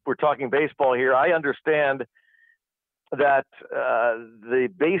 but we're talking baseball here. I understand that the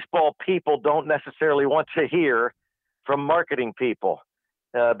baseball people don't necessarily want to hear from marketing people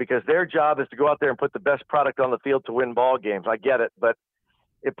because their job is to go out there and put the best product on the field to win ball games. I get it. But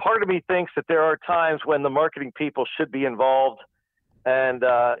part of me thinks that there are times when the marketing people should be involved. And,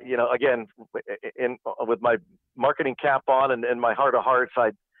 again, with my marketing cap on and my heart of hearts,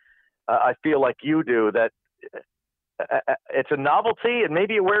 I feel like you do that it's a novelty, and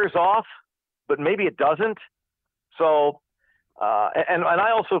maybe it wears off, but maybe it doesn't. So, and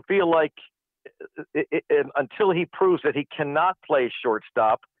I also feel like until he proves that he cannot play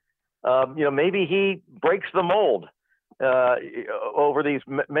shortstop, maybe he breaks the mold over these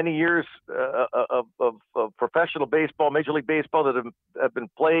many years of professional baseball, Major League Baseball that have been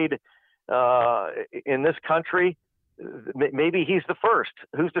played in this country. Maybe he's the first.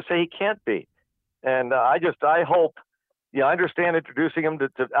 Who's to say he can't be? And I hope. I understand introducing him to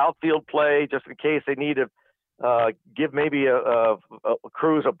outfield play just in case they need to give maybe a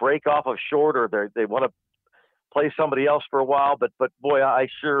Cruz a break off of short, or they want to play somebody else for a while. But boy, I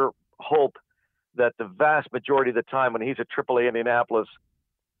sure hope that the vast majority of the time when he's at AAA Indianapolis,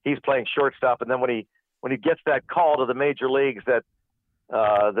 he's playing shortstop, and then when he gets that call to the major leagues, that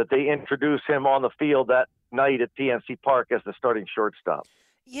they introduce him on the field that night at PNC Park as the starting shortstop.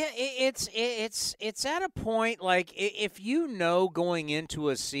 Yeah, it's at a point, like, if going into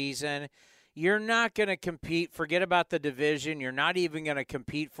a season you're not going to compete, forget about the division, you're not even going to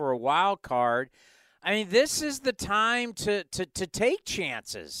compete for a wild card. I mean, this is the time to take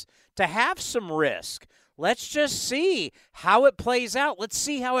chances, to have some risk. Let's just see how it plays out. Let's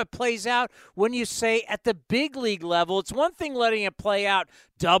see how it plays out when you say at the big league level. It's one thing letting it play out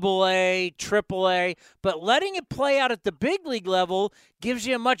AA, AAA, but letting it play out at the big league level gives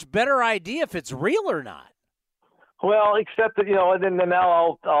you a much better idea if it's real or not. Well, except that, and then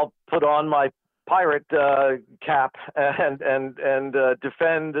now I'll put on my Pirate cap and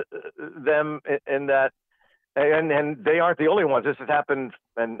defend them in that. And they aren't the only ones. This has happened,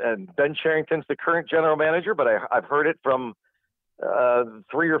 and Ben Cherington's the current general manager, but I've heard it from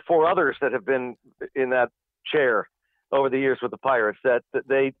 3 or 4 others that have been in that chair over the years with the Pirates, that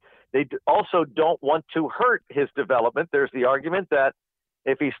they also don't want to hurt his development. There's the argument that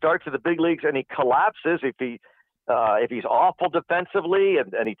if he starts at the big leagues and he collapses, if he's awful defensively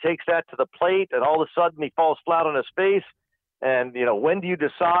and he takes that to the plate and all of a sudden he falls flat on his face, and when do you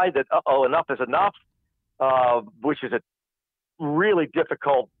decide that enough is enough? Which is a really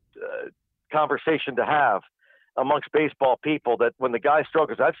difficult conversation to have amongst baseball people, that when the guy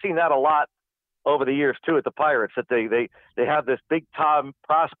struggles, I've seen that a lot over the years too at the Pirates, that they have this big time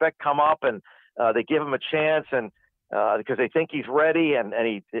prospect come up and they give him a chance, and because they think he's ready, and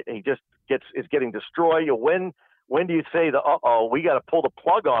he just is getting destroyed. When do you say we got to pull the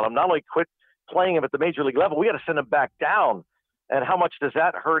plug on him? Not only quit playing him at the major league level, we got to send him back down. And how much does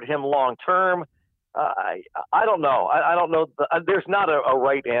that hurt him long term? I don't know. I don't know. There's not a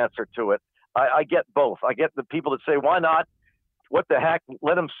right answer to it. I get both. I get the people that say, why not? What the heck?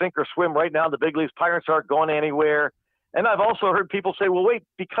 Let him sink or swim right now in the big leagues. Pirates aren't going anywhere. And I've also heard people say, well, wait,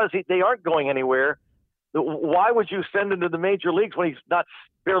 because they aren't going anywhere, why would you send him to the major leagues when he's not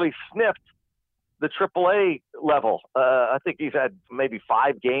barely sniffed the AAA level? I think he's had maybe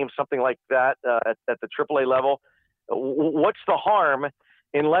 5 games, something like that, at the AAA level. What's the harm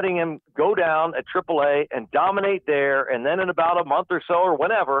in letting him go down at AAA and dominate there, and then in about a month or so or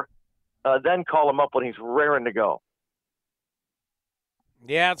whenever, then call him up when he's raring to go?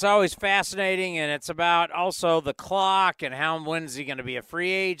 Yeah, it's always fascinating, and it's about also the clock and when is he going to be a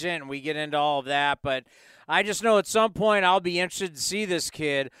free agent, and we get into all of that. But I just know at some point I'll be interested to see this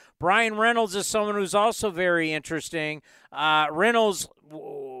kid. Brian Reynolds is someone who's also very interesting. Reynolds,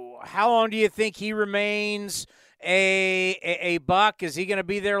 how long do you think he remains a Buck? Is he going to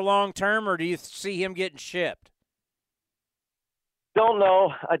be there long term, or do you see him getting shipped? Don't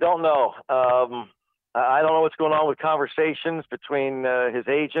know. I don't know. I don't know what's going on with conversations between his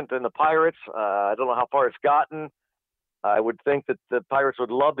agent and the Pirates. I don't know how far it's gotten. I would think that the Pirates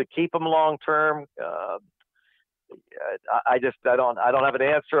would love to keep him long term. I don't have an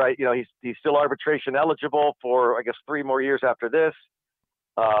answer. He's still arbitration eligible for, I guess, 3 more years after this.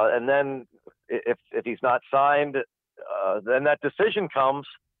 And then if he's not signed, then that decision comes.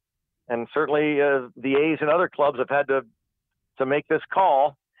 And certainly the A's and other clubs have had to make this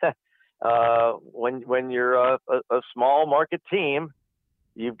call. When you're a small market team,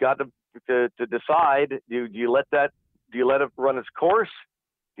 you've got to decide, do you let him run his course?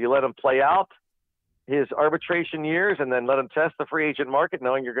 Do you let him play out his arbitration years and then let him test the free agent market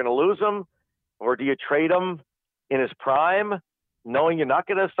knowing you're going to lose him? Or do you trade him in his prime knowing you're not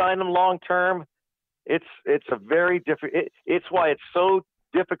going to sign him long term? It's a very different. It's why it's so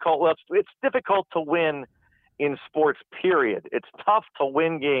difficult. Well, it's difficult to win in sports, period. It's tough to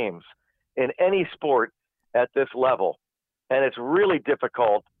win games in any sport at this level. And it's really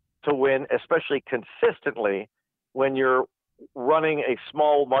difficult to win, especially consistently, when you're running a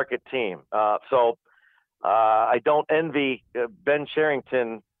small market team. So I don't envy Ben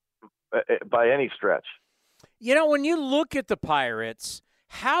Cherington by any stretch. You know, when you look at the Pirates,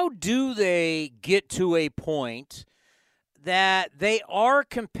 how do they get to a point that they are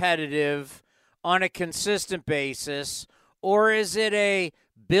competitive on a consistent basis, or is it a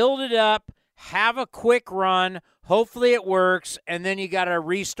build it up, have a quick run, hopefully it works, and then you got to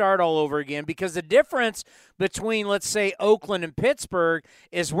restart all over again? Because the difference between, let's say, Oakland and Pittsburgh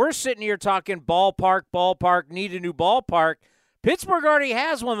is we're sitting here talking ballpark, need a new ballpark. Pittsburgh already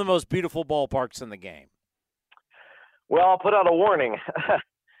has one of the most beautiful ballparks in the game. Well, I'll put out a warning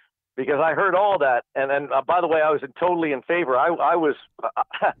because I heard all that. And by the way, I was totally in favor. I was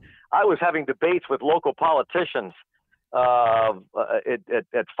having debates with local politicians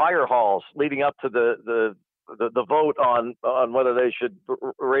at fire halls leading up to the vote on whether they should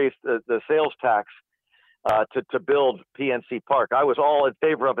raise the sales tax to build PNC Park. I was all in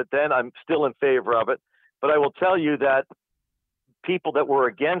favor of it then. I'm still in favor of it. But I will tell you that people that were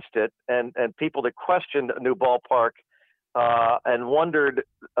against it and people that questioned a new ballpark and wondered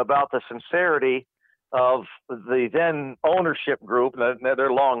about the sincerity of the then ownership group.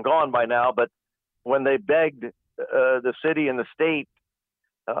 They're long gone by now, but when they begged the city and the state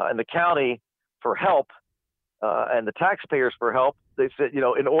and the county for help and the taxpayers for help, they said,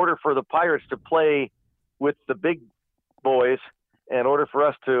 in order for the Pirates to play with the big boys, in order for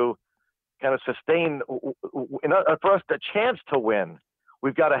us to kind of sustain, for us a chance to win,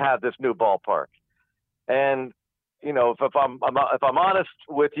 we've got to have this new ballpark. And if I'm honest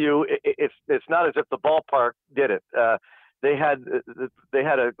with you, it's not as if the ballpark did it. They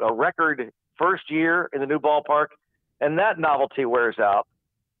had a record first year in the new ballpark, and that novelty wears out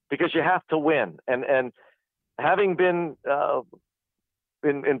because you have to win. And having been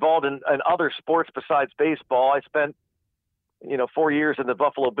involved in other sports besides baseball, I spent 4 years in the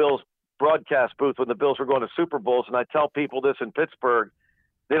Buffalo Bills broadcast booth when the Bills were going to Super Bowls, and I tell people this in Pittsburgh.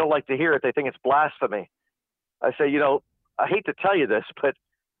 They don't like to hear it. They think it's blasphemy. I say, I hate to tell you this, but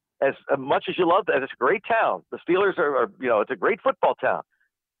as much as you love that, it's a great town. The Steelers are it's a great football town.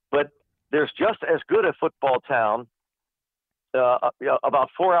 But there's just as good a football town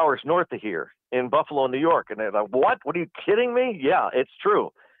about 4 hours north of here in Buffalo, New York. And they're like, what? What are you kidding me? Yeah, it's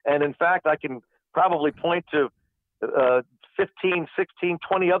true. And in fact, I can probably point to 15, 16,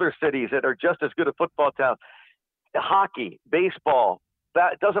 20 other cities that are just as good a football town. Hockey, baseball,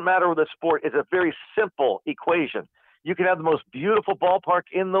 that doesn't matter with the sport. It's a very simple equation. You can have the most beautiful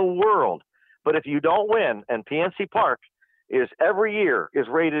ballpark in the world, but if you don't win, and PNC Park is every year is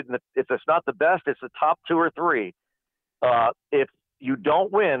rated, if it's not the best, it's the top 2 or 3. If you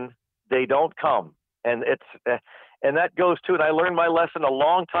don't win, they don't come. And that goes to, and I learned my lesson a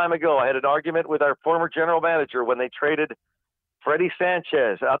long time ago. I had an argument with our former general manager when they traded Freddie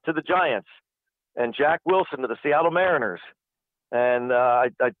Sanchez out to the Giants and Jack Wilson to the Seattle Mariners. And I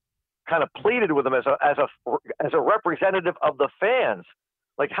kind of pleaded with him as a representative of the fans.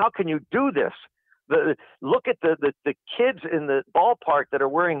 Like, how can you do this? Look at the kids in the ballpark that are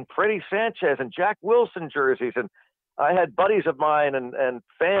wearing Freddie Sanchez and Jack Wilson jerseys. And I had buddies of mine and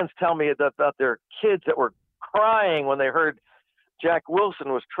fans tell me about their kids that were crying when they heard Jack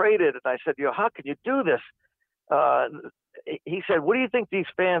Wilson was traded. And I said, how can you do this? He said, what do you think these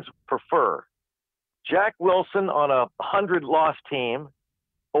fans prefer? Jack Wilson on a 100-loss team,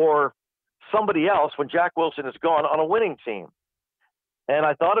 or somebody else when Jack Wilson is gone on a winning team? And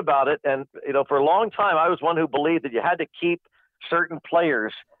I thought about it, and for a long time I was one who believed that you had to keep certain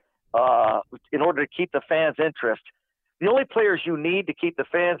players in order to keep the fans' interest. The only players you need to keep the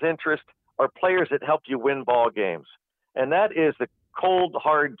fans' interest are players that help you win ball games, and that is the cold,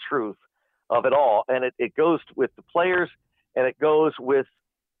 hard truth of it all. And it goes with the players, and it goes with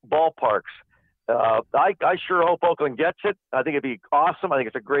ballparks. I sure hope Oakland gets it. I think it'd be awesome. I think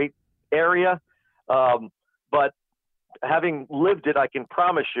it's a great area. But having lived it, I can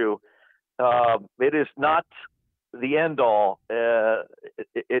promise you, it is not the end all.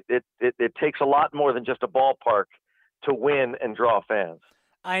 It takes a lot more than just a ballpark to win and draw fans.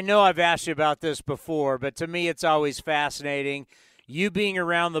 I know I've asked you about this before, but to me it's always fascinating. You being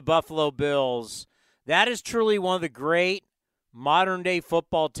around the Buffalo Bills, that is truly one of the great modern-day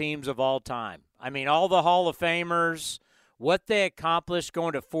football teams of all time. I mean, all the Hall of Famers, what they accomplished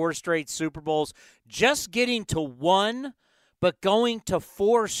going to 4 straight Super Bowls, just getting to 1, but going to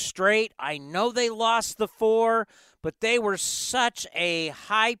 4 straight. I know they lost the 4, but they were such a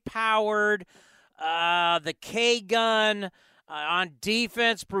high-powered, the K-gun on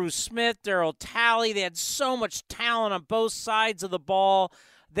defense, Bruce Smith, Darryl Talley. They had so much talent on both sides of the ball.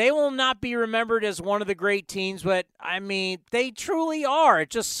 They will not be remembered as one of the great teams, but, I mean, they truly are. It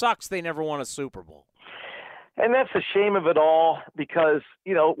just sucks they never won a Super Bowl. And that's the shame of it all because,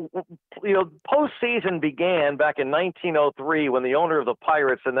 postseason began back in 1903 when the owner of the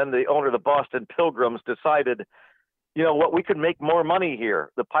Pirates and then the owner of the Boston Pilgrims decided, we could make more money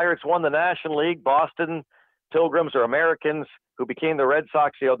here. The Pirates won the National League. Boston Pilgrims are Americans who became the Red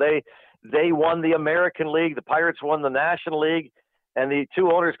Sox. They won the American League. The Pirates won the National League. And the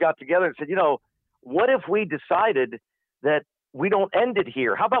two owners got together and said, what if we decided that we don't end it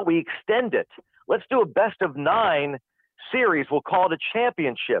here? How about we extend it? Let's do a best of 9 series. We'll call it a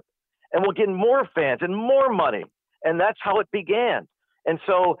championship, and we'll get more fans and more money. And that's how it began. And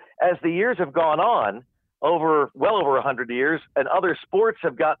so as the years have gone on, well over 100 years, and other sports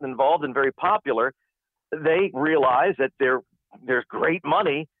have gotten involved and very popular, they realize that there's great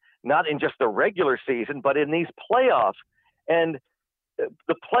money, not in just the regular season, but in these playoffs. And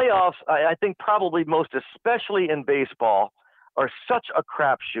the playoffs, I think probably most especially in baseball, are such a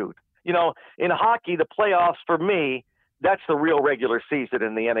crapshoot. In hockey, the playoffs for me, that's the real regular season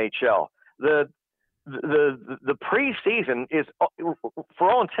in the NHL. The preseason is, for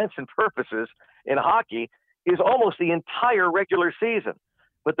all intents and purposes, in hockey, is almost the entire regular season.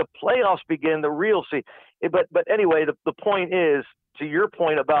 But the playoffs begin the real season. But anyway, the point is, to your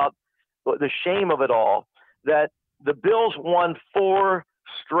point about the shame of it all, that the Bills won 4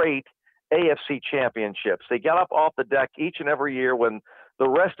 straight AFC championships. They got up off the deck each and every year when the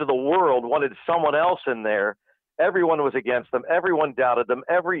rest of the world wanted someone else in there. Everyone was against them. Everyone doubted them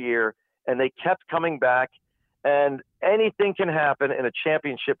every year, and they kept coming back. And anything can happen in a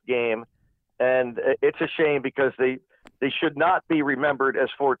championship game, and it's a shame because they should not be remembered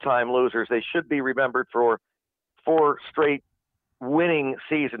as 4-time losers. They should be remembered for 4 straight winning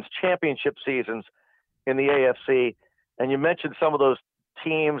seasons, championship seasons in the AFC. And you mentioned some of those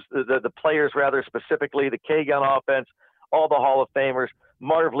teams, the players rather specifically, the K-Gun offense, all the Hall of Famers,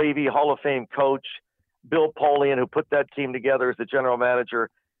 Marv Levy, Hall of Fame coach, Bill Polian, who put that team together as the general manager.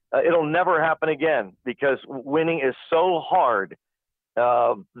 It'll never happen again because winning is so hard.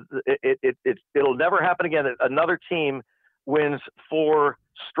 It'll never happen again. Another team wins 4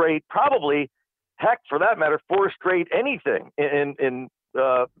 straight, probably, heck, for that matter, 4 straight anything in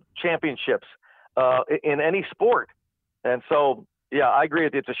championships in any sport. And so, yeah, I agree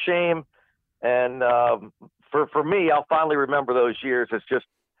with you. It's a shame. And for me, I'll finally remember those years as just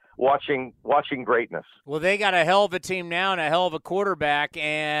watching greatness. Well, they got a hell of a team now and a hell of a quarterback.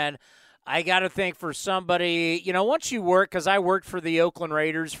 And I got to think for somebody, once you work, because I worked for the Oakland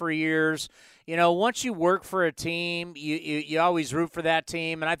Raiders for years, once you work for a team, you always root for that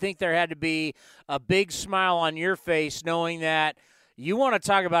team. And I think there had to be a big smile on your face knowing that you want to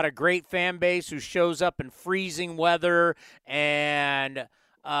talk about a great fan base who shows up in freezing weather and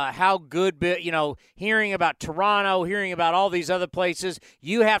how good, hearing about Toronto, hearing about all these other places,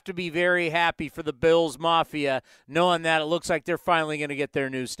 you have to be very happy for the Bills Mafia knowing that it looks like they're finally going to get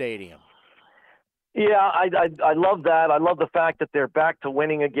their new stadium. Yeah, I love that. I love the fact that they're back to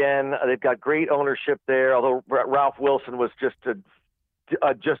winning again. They've got great ownership there, although Ralph Wilson was just a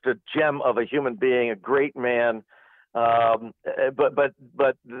gem of a human being, a great man. But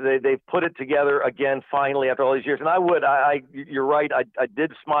they've put it together again finally after all these years. And you're right. I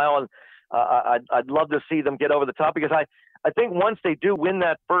did smile, and I'd love to see them get over the top because I think once they do win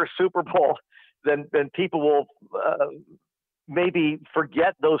that first Super Bowl, then people will maybe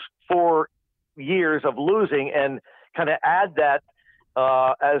forget those 4 years of losing and kind of add that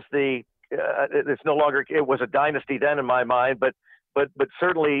as it's no longer, it was a dynasty then in my mind, but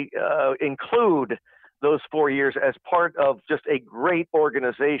certainly include those 4 years as part of just a great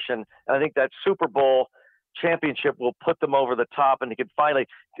organization. And I think that Super Bowl championship will put them over the top, and they can finally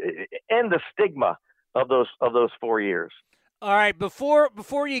end the stigma of those 4 years. All right, before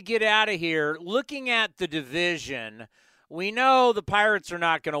you get out of here, looking at the division, we know the Pirates are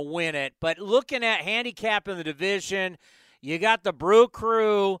not going to win it, but looking at handicapping the division, you got the Brew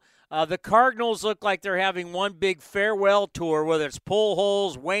Crew. The Cardinals look like they're having one big farewell tour, whether it's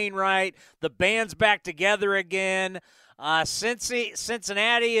Pujols, Wainwright, the band's back together again.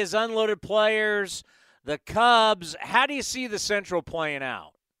 Cincinnati has unloaded players. The Cubs, how do you see the Central playing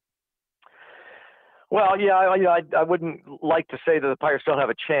out? Well, yeah, I wouldn't like to say that the Pirates don't have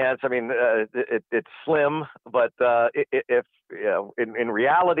a chance. I mean, it's slim, but if in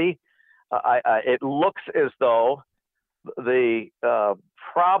reality, it looks as though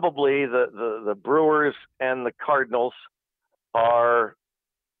probably the Brewers and the Cardinals are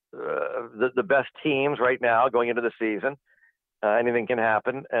the best teams right now going into the season. Anything can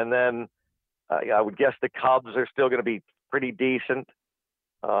happen, and then I would guess the Cubs are still going to be pretty decent.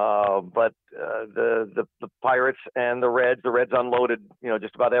 But the Pirates and the Reds unloaded,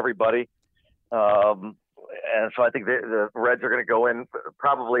 just about everybody. and so I think the Reds are going to go in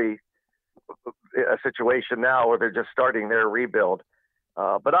probably a situation now where they're just starting their rebuild.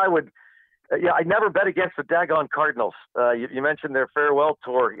 But I would, I never bet against the daggone Cardinals. You mentioned their farewell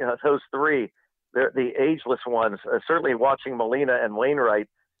tour. Those three, the ageless ones. Certainly watching Molina and Wainwright.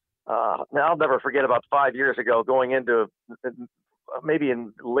 Now I'll never forget about 5 years ago going into maybe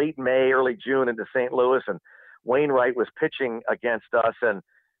in late May, early June into St. Louis, and Wainwright was pitching against us, and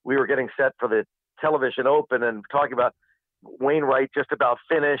we were getting set for the television open and talking about Wainwright just about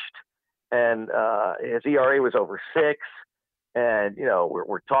finished, and his ERA was over 6. And,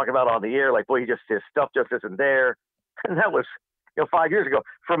 we're talking about on the air, like, boy, his stuff just isn't there. And that was, 5 years ago.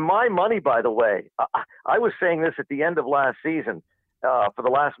 For my money, by the way, I was saying this at the end of last season, for the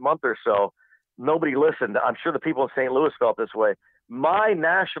last month or so. Nobody listened. I'm sure the people in St. Louis felt this way. My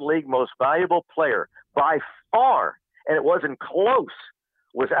National League most valuable player by far, and it wasn't close,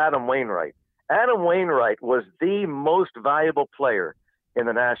 was Adam Wainwright. Adam Wainwright was the most valuable player in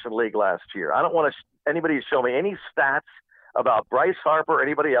the National League last year. I don't want anybody to show me any stats about Bryce Harper or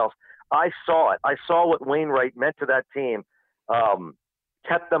anybody else. I saw it. I saw what Wainwright meant to that team,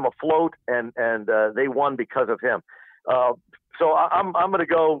 kept them afloat, and they won because of him. So I'm going to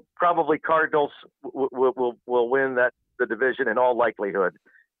go probably Cardinals will win the division in all likelihood,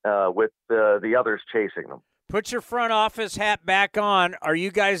 with the others chasing them. Put your front office hat back on. Are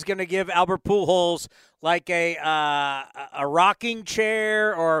you guys going to give Albert Pujols like a rocking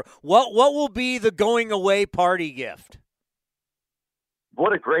chair, or what will be the going away party gift?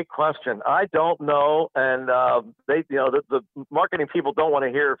 What a great question. I don't know, and they, the marketing people don't want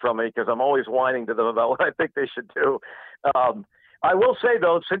to hear it from me because I'm always whining to them about what I think they should do. I will say,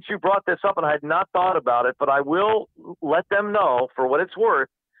 though, since you brought this up, and I had not thought about it, but I will let them know for what it's worth.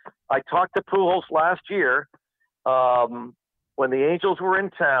 I talked to Pujols last year when the Angels were in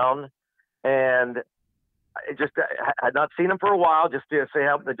town, and I just had not seen him for a while, just to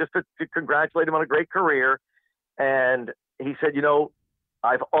to congratulate him on a great career. And he said,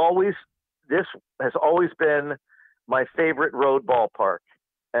 this has always been my favorite road ballpark,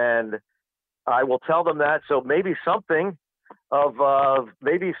 and I will tell them that. So maybe something of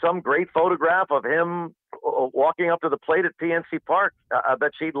maybe some great photograph of him walking up to the plate at PNC Park. I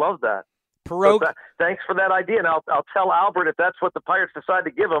bet she'd love that. Thanks for that idea, and I'll tell Albert if that's what the Pirates decide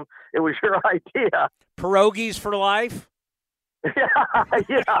to give him. It was your idea. Pierogies for life. Yeah,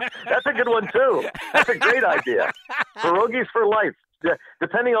 that's a good one too. That's a great idea. Pierogies for life.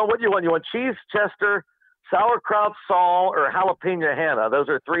 Depending on what you want. You want cheese Chester, sauerkraut Saul, or jalapeno Hannah. Those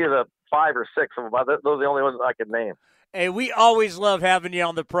are 3 of the 5 or 6 of them. Those are the only ones I could name. Hey, we always love having you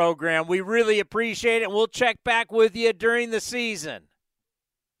on the program. We really appreciate it, and we'll check back with you during the season.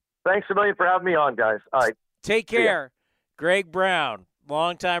 Thanks a million for having me on, guys. All right. Take care. Greg Brown,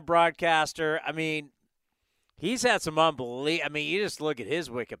 longtime broadcaster. I mean, he's had some unbelievable. I mean, you just look at his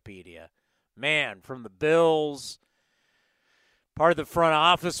Wikipedia. Man, from the Bills, part of the front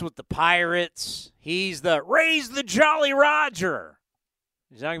office with the Pirates. He's the Raise the Jolly Roger.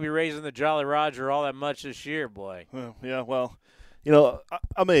 He's not going to be raising the Jolly Roger all that much this year, boy. Yeah, well,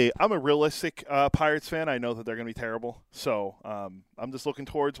 I'm a realistic Pirates fan. I know that they're going to be terrible. So I'm just looking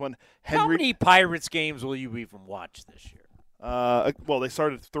towards when Henry. How many Pirates games will you even watch this year? Well, they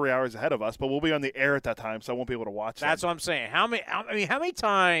started 3 hours ahead of us, but we'll be on the air at that time, so I won't be able to watch them. That's what I'm saying. How many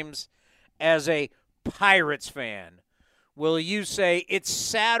times as a Pirates fan will you say, it's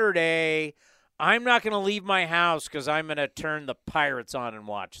Saturday, I'm not going to leave my house because I'm going to turn the Pirates on and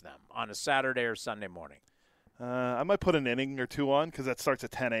watch them on a Saturday or Sunday morning? I might put an inning or two on because that starts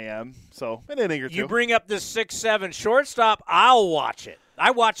at 10 a.m., so an inning or two. You bring up this 6'7" shortstop, I'll watch it.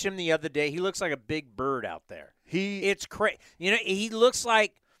 I watched him the other day. He looks like a big bird out there. It's crazy. He looks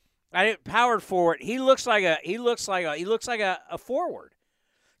like power forward. He looks like a forward.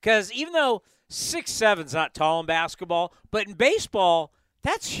 Because even though 6'7's not tall in basketball, but in baseball,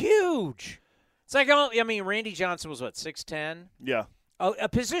 that's huge. It's like, Randy Johnson was what, 6'10"? Yeah. A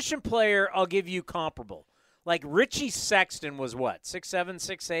position player, I'll give you comparable. Like Richie Sexton was what, 6'7",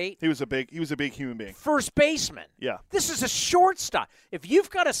 6'8"? He was a big human being. First baseman. Yeah. This is a shortstop. If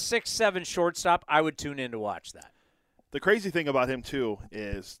you've got a 6'7" shortstop, I would tune in to watch that. The crazy thing about him, too,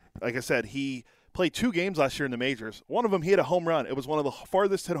 is, like I said, he played 2 games last year in the majors. One of them, he hit a home run. It was one of the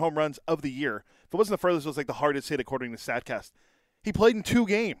farthest hit home runs of the year. If it wasn't the furthest, it was like the hardest hit according to StatCast. He played in 2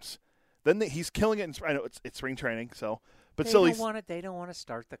 games. Then he's killing it. I know it's spring training, so. But they don't want to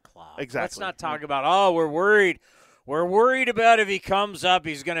start the clock. Exactly. Let's not talk about, we're worried. We're worried about if he comes up,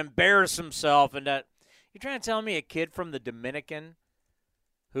 he's going to embarrass himself. And you're trying to tell me a kid from the Dominican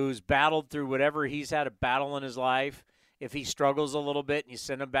who's battled through whatever he's had a battle in his life, if he struggles a little bit and you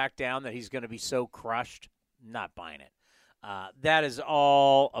send him back down, that he's going to be so crushed? Not buying it. That is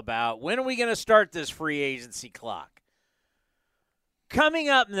all about when are we going to start this free agency clock? Coming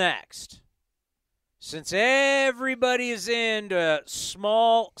up next, since everybody is into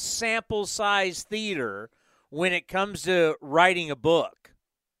small sample size theater when it comes to writing a book,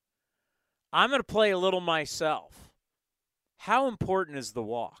 I'm going to play a little myself. How important is the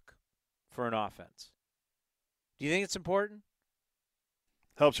walk for an offense? Do you think it's important?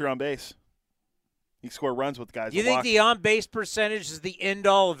 Helps you on base. You score runs with guys. Do you think the on-base percentage is the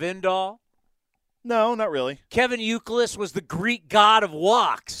end-all of end-all? No, not really. Kevin Youkilis was the Greek god of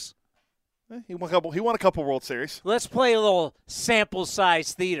walks. He won a couple World Series. Let's play a little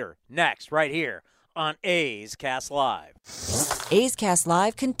sample-size theater next, right here on A's Cast Live. A's Cast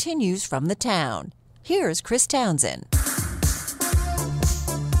Live continues from the town. Here's Chris Townsend.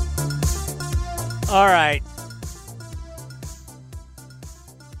 All right.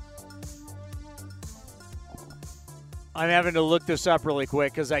 I'm having to look this up really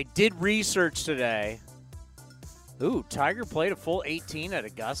quick because I did research today. Ooh, Tiger played a full 18 at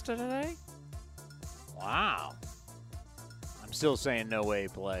Augusta today? Wow. I'm still saying no way he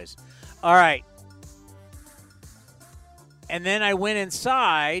plays. All right. And then I went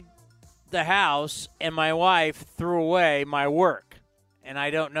inside the house and my wife threw away my work. And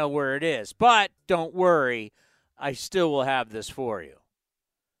I don't know where it is. But don't worry, I still will have this for you.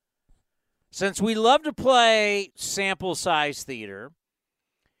 Since we love to play sample size theater,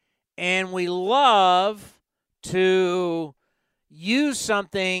 and we love to use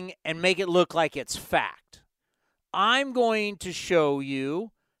something and make it look like it's fact, I'm going to show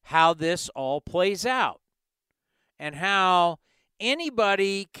you how this all plays out and how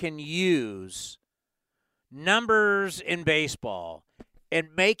anybody can use numbers in baseball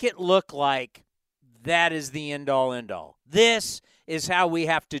and make it look like that is the end-all, end-all. This is how we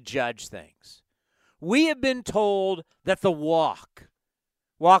have to judge things. We have been told that the walk's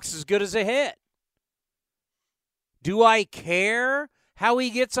as good as a hit. Do I care how he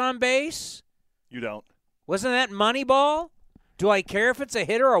gets on base? You don't. Wasn't that Moneyball? Do I care if it's a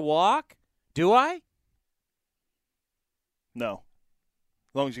hit or a walk? Do I? No.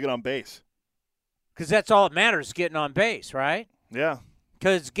 As long as you get on base. Because that's all that matters, getting on base, right? Yeah.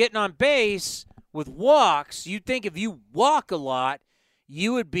 Because getting on base with walks, you'd think if you walk a lot,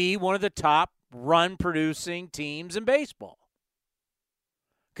 you would be one of the top run-producing teams in baseball.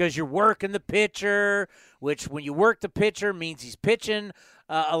 Because you're working the pitcher, which when you work the pitcher means he's pitching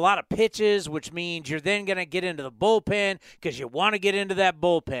a lot of pitches, which means you're then going to get into the bullpen because you want to get into that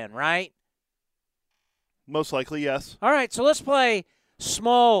bullpen, right? Most likely, yes. All right, so let's play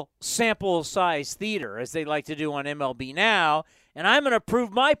small sample size theater, as they like to do on MLB Now, and I'm going to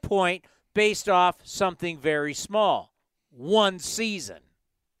prove my point based off something very small. One season.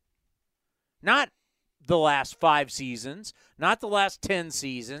 Not the last 5 seasons, not the last 10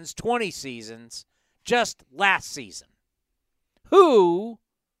 seasons, 20 seasons, just last season. Who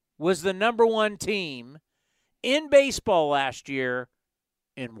was the number 1 team in baseball last year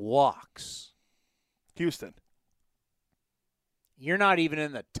in walks? Houston. You're not even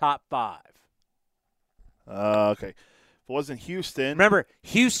in the top 5. Okay. If it wasn't Houston. Remember,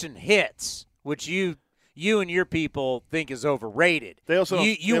 Houston hits, which you and your people think is overrated. They also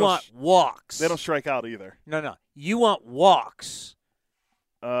you want walks. They don't strike out either. No. You want walks.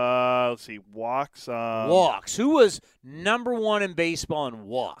 Let's see. Walks. Walks. Who was number 1 in baseball in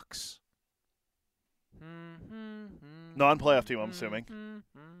walks? Non-playoff team, I'm assuming.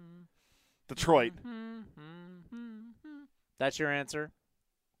 Detroit. That's your answer?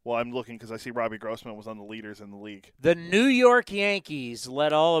 Well, I'm looking because I see Robbie Grossman was on the leaders in the league. The New York Yankees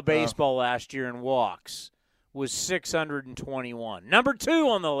led all of baseball last year in walks, was 621. Number 2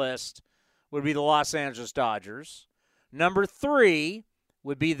 on the list would be the Los Angeles Dodgers. Number 3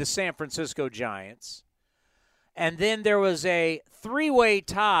 would be the San Francisco Giants. And then there was a 3-way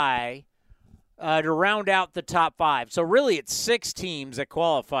tie to round out the top 5. So really it's 6 teams that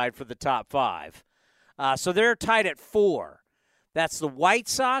qualified for the top 5. So they're tied at 4. That's the White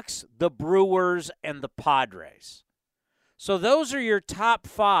Sox, the Brewers, and the Padres. So those are your top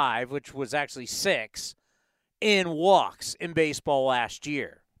 5, which was actually 6, in walks in baseball last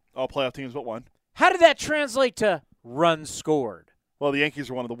year. All playoff teams but 1. How did that translate to runs scored? Well, the Yankees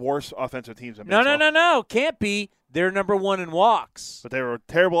are one of the worst offensive teams in baseball. No. Can't be. They're number 1 in walks. But they were a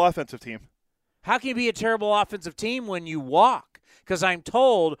terrible offensive team. How can you be a terrible offensive team when you walk? Because I'm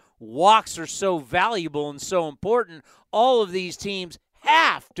told walks are so valuable and so important, all of these teams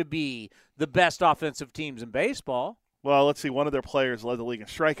have to be the best offensive teams in baseball. Well, let's see. One of their players led the league in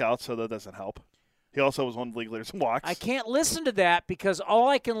strikeouts, so that doesn't help. He also was one of the league leaders in walks. I can't listen to that because all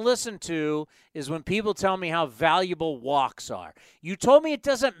I can listen to is when people tell me how valuable walks are. You told me it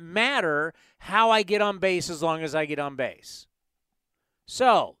doesn't matter how I get on base as long as I get on base.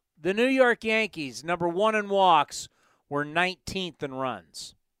 So, the New York Yankees, number 1 in walks, were 19th in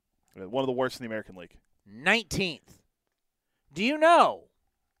runs. One of the worst in the American League. 19th. Do you know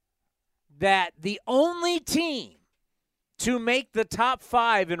that the only team to make the top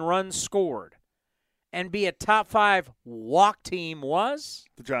 5 in runs scored and be a top 5 walk team was?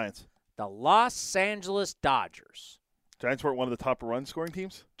 The Giants. The Los Angeles Dodgers. Giants weren't one of the top run-scoring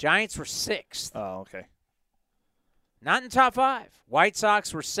teams? Giants were 6th. Oh, okay. Not in top 5. White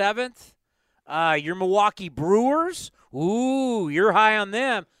Sox were 7th. Your Milwaukee Brewers, ooh, you're high on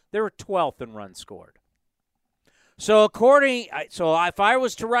them. They were 12th in runs scored. So if I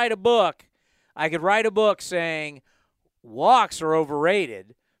was to write a book, I could write a book saying walks are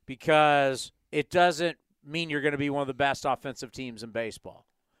overrated because it doesn't mean you're going to be one of the best offensive teams in baseball.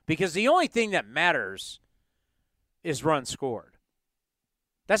 Because the only thing that matters is runs scored.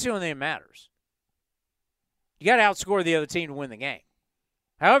 That's the only thing that matters. You got to outscore the other team to win the game.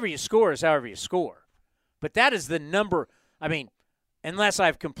 However you score is however you score. But that is the number. I mean, unless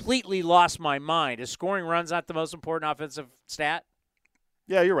I've completely lost my mind, is scoring runs not the most important offensive stat?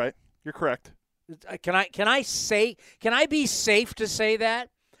 Yeah, you're right. You're correct. Can I be safe to say that?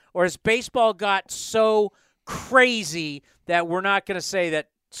 Or has baseball got so crazy that we're not going to say that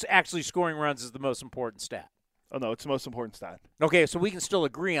actually scoring runs is the most important stat? Oh, no, it's the most important stat. Okay, so we can still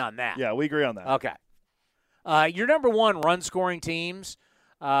agree on that. Yeah, we agree on that. Okay. Your number 1 run-scoring teams,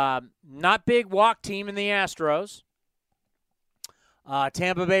 not big walk team in the Astros.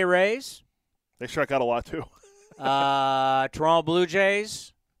 Tampa Bay Rays. They struck out a lot, too. Toronto Blue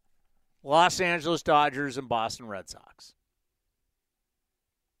Jays, Los Angeles Dodgers, and Boston Red Sox.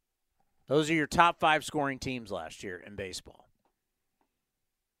 Those are your top 5 scoring teams last year in baseball.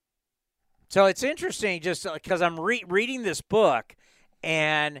 So it's interesting just because I'm reading this book,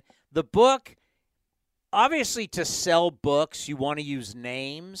 and the book, obviously to sell books, you want to use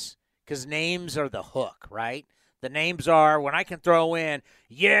names because names are the hook, right? The names are when I can throw in,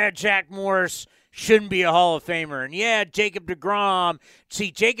 Jack Morris shouldn't be a Hall of Famer, and Jacob deGrom.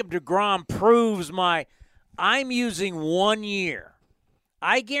 See, Jacob deGrom proves I'm using 1 year.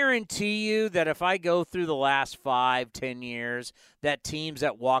 I guarantee you that if I go through the last 5-10 years, that teams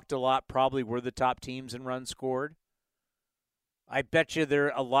that walked a lot probably were the top teams in runs scored. I bet you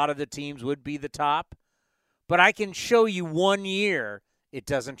a lot of the teams would be the top. But I can show you 1 year it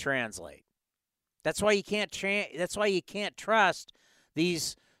doesn't translate. That's why you can't trust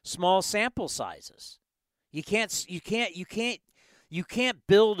these small sample sizes. You can't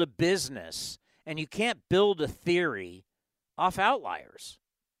build a business and you can't build a theory off outliers.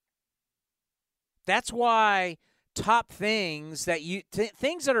 That's why top things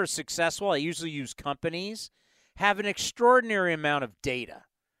things that are successful, I usually use companies, have an extraordinary amount of data.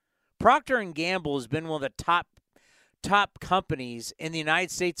 Procter & Gamble has been one of the top companies in the United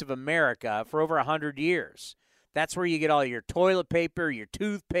States of America for over 100 years. That's where you get all your toilet paper, your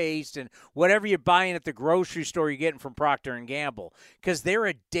toothpaste, and whatever you're buying at the grocery store you're getting from Procter & Gamble because they're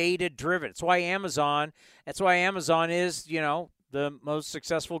a data-driven. That's why Amazon is, the most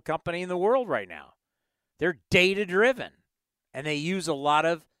successful company in the world right now. They're data-driven, and they use a lot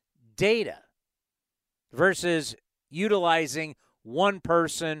of data versus utilizing one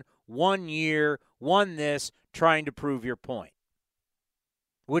person, 1 year, one this, trying to prove your point,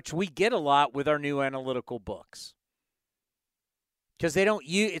 which we get a lot with our new analytical books because they don't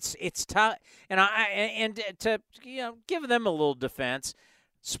use it's tough. And to give them a little defense,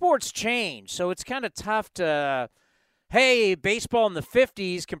 sports change, so it's kind of tough to baseball in the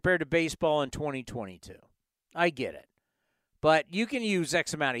 50s compared to baseball in 2022. I get it, but you can use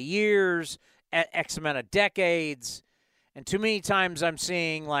X amount of years, X amount of decades, and too many times I'm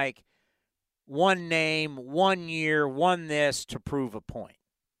seeing like one name, 1 year, one this to prove a point.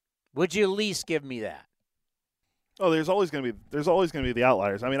 Would you at least give me that? Oh, there's always going to be the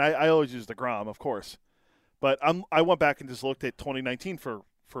outliers. I mean, I always use deGrom, of course, but I went back and just looked at 2019 for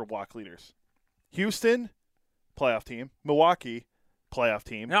walk leaders. Houston, playoff team. Milwaukee, playoff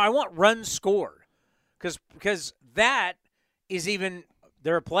team. Now I want runs scored because that is even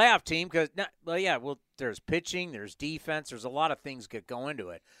they're a playoff team there's pitching, there's defense, there's a lot of things that go into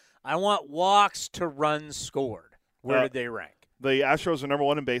it. I want walks to runs scored. Where did they rank? The Astros are number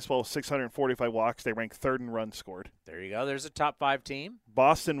 1 in baseball with 645 walks. They rank 3rd in runs scored. There you go. There's a top 5 team.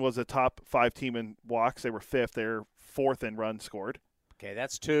 Boston was a top 5 team in walks. They were 5th. They're 4th in runs scored. Okay,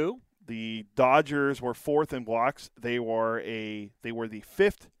 that's 2. The Dodgers were 4th in walks. They were the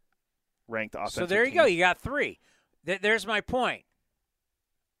 5th ranked offensive So there you team. go. You got 3. There's my point.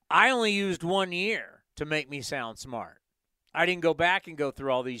 I only used 1 year to make me sound smart. I didn't go back and go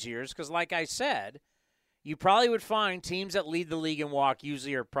through all these years because, like I said, you probably would find teams that lead the league in walk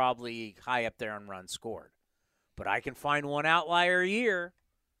usually are probably high up there on runs scored. But I can find one outlier a year.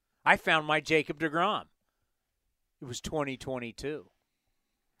 I found my Jacob deGrom. It was 2022.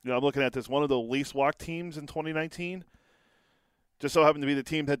 I'm looking at this. One of the least walked teams in 2019 just so happened to be the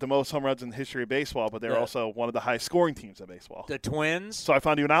team that had the most home runs in the history of baseball, but they're also one of the highest scoring teams in baseball. The Twins. So I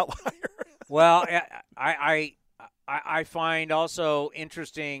found you an outlier. Well, I find also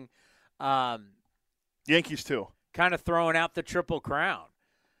interesting Yankees too. Kind of throwing out the Triple Crown.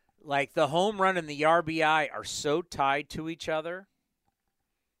 Like the home run and the RBI are so tied to each other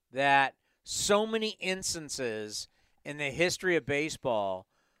that so many instances in the history of baseball,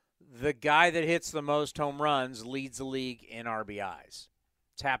 the guy that hits the most home runs leads the league in RBIs.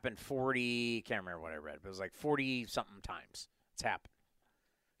 It's happened 40, can't remember what I read, but it was like 40-something times it's happened.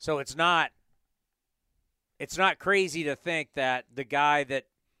 So it's not crazy to think that the guy that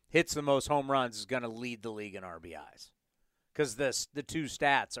hits the most home runs is going to lead the league in RBIs because the two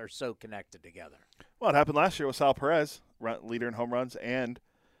stats are so connected together. Well, it happened last year with Sal Perez, leader in home runs and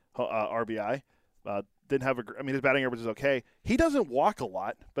RBI. Didn't have his batting average is okay. He doesn't walk a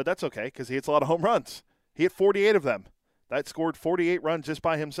lot, but that's okay because he hits a lot of home runs. He hit 48 of them. That scored 48 runs just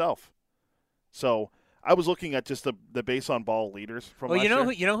by himself. So I was looking at just the base on ball leaders from last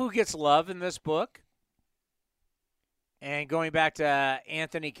year. You know who gets love in this book? And going back to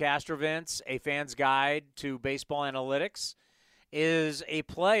Anthony Castrovince, A Fan's Guide to Baseball Analytics, is a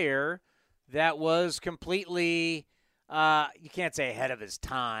player that was completely, you can't say ahead of his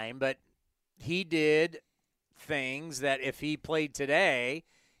time, but he did things that if he played today,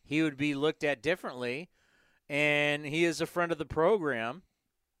 he would be looked at differently. And he is a friend of the program.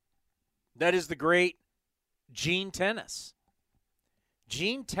 That is the great Gene Tennis.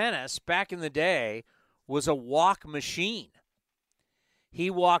 Gene Tennis, back in the day, was a walk machine.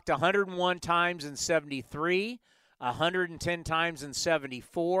 He walked 101 times in 73, 110 times in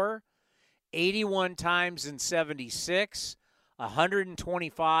 74, 81 times in 76,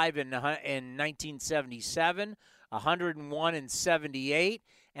 125 in 1977, 101 in 78,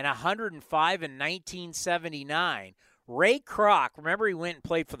 and 105 in 1979. Ray Kroc, remember he went and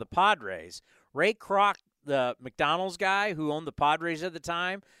played for the Padres. Ray Kroc, the McDonald's guy who owned the Padres at the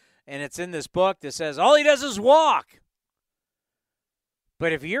time, and it's in this book that says all he does is walk.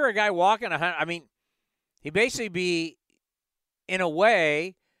 But if you're a guy walking, he'd basically be, in a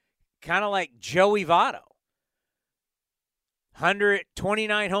way, kind of like Joey Votto.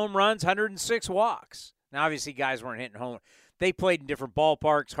 129 home runs, 106 walks. Now, obviously, guys weren't hitting home. They played in different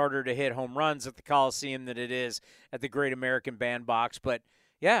ballparks, harder to hit home runs at the Coliseum than it is at the Great American Bandbox. But,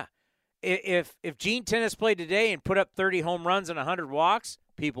 yeah, if Gene Tennis played today and put up 30 home runs and 100 walks,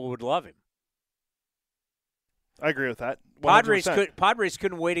 people would love him. I agree with that. 100%. Padres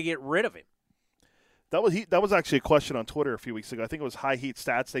couldn't wait to get rid of him. That was actually a question on Twitter a few weeks ago. I think it was High Heat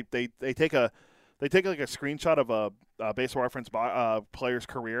Stats. They take like a screenshot of a Baseball Reference player's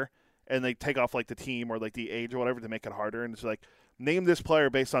career, and they take off like the team or like the age or whatever to make it harder. And it's like, name this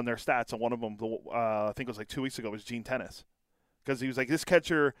player based on their stats. And one of them, I think it was like 2 weeks ago, was Gene Tennis, because he was like, this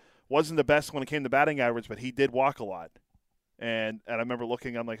catcher wasn't the best when it came to batting average, but he did walk a lot. And I remember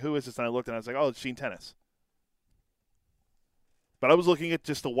looking, I'm like, who is this? And I looked and I was like, oh, it's Gene Tennis. But I was looking at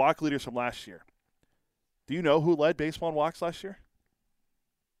just the walk leaders from last year. Do you know who led baseball in walks last year?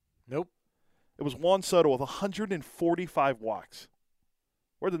 Nope. It was Juan Soto with 145 walks.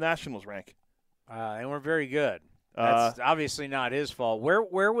 Where'd the Nationals rank? They weren't very good. That's obviously not his fault.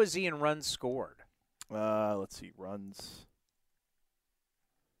 Where was he in runs scored? Let's see, runs.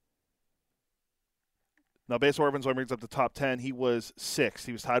 Now, Baseball Reference only brings up the top 10. He was 6th.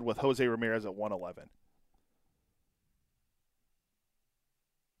 He was tied with Jose Ramirez at 111.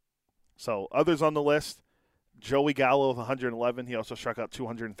 So, others on the list, Joey Gallo with 111. He also struck out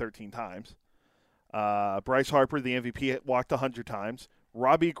 213 times. Bryce Harper, the MVP, walked 100 times.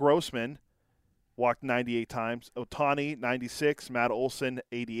 Robbie Grossman walked 98 times. Ohtani, 96. Matt Olson,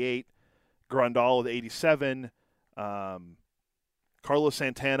 88. Grandal with 87. Carlos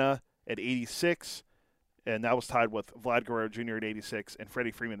Santana at 86. And that was tied with Vlad Guerrero Jr. at 86 and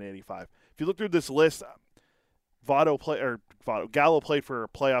Freddie Freeman at 85. If you look through this list, Gallo played for a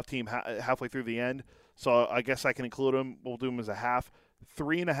playoff team halfway through the end, so I guess I can include him. We'll do him as a half.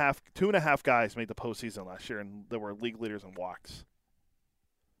 2.5 guys made the postseason last year, and they were league leaders in walks.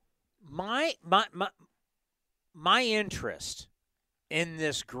 My interest in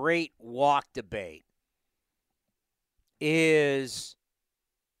this great walk debate is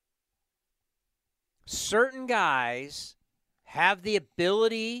certain guys have the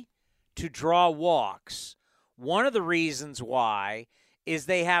ability to draw walks. One of the reasons why is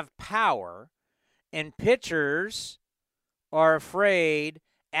they have power, and pitchers are afraid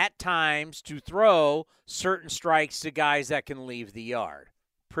at times to throw certain strikes to guys that can leave the yard.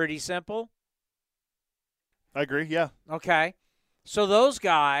 Pretty simple? I agree, yeah. Okay. So those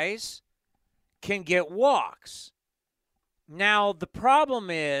guys can get walks. Now, the problem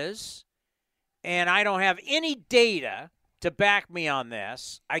is, and I don't have any data to back me on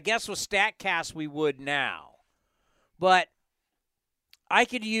this. I guess with StatCast we would now. But I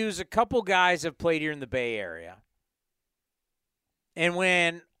could use a couple guys that have played here in the Bay Area. And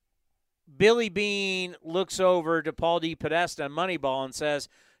when Billy Bean looks over to Paul D. Podesta and Moneyball and says,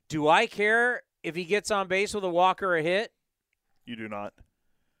 do I care if he gets on base with a walk or a hit? You do not.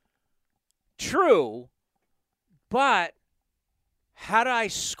 True, but how do I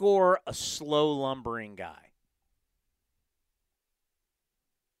score a slow lumbering guy?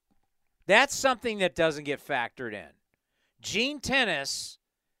 That's something that doesn't get factored in. Gene Tennis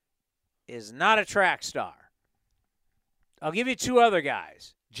is not a track star. I'll give you two other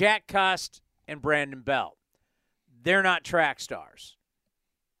guys, Jack Cust and Brandon Belt. They're not track stars.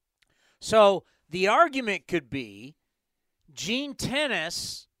 So the argument could be Gene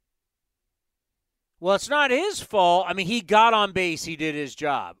Tennis, well, it's not his fault. I mean, he got on base. He did his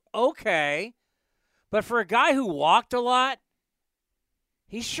job. Okay. But for a guy who walked a lot,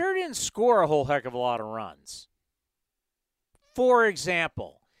 he sure didn't score a whole heck of a lot of runs. For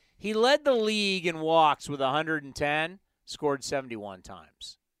example, he led the league in walks with 110, scored 71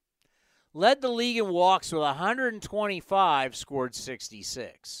 times. Led the league in walks with 125, scored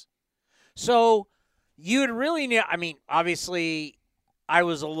 66. So you would really need, I mean, obviously I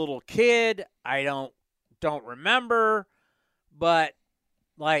was a little kid. I don't remember, but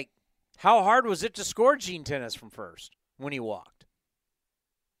like, how hard was it to score Gene Tennis from first when he walked?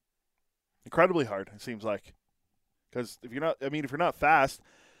 Incredibly hard, it seems like. Because if you're not fast,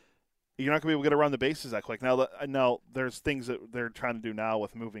 you're not going to be able to get around the bases that quick. Now there's things that they're trying to do now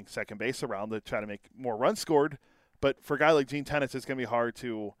with moving second base around to try to make more runs scored. But for a guy like Gene Tennis, it's going to be hard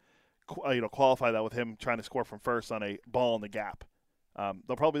to qualify that with him trying to score from first on a ball in the gap.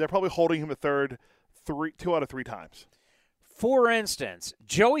 They're probably holding him at third 2 out of 3 times. For instance,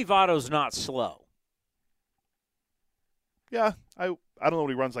 Joey Votto's not slow. Yeah, I don't know what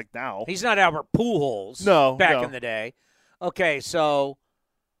he runs like now. He's not Albert Pujols. Back in the day. Okay, so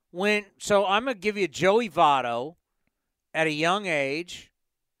I'm gonna give you Joey Votto at a young age,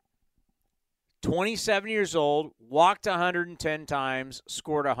 27 years old, walked 110 times,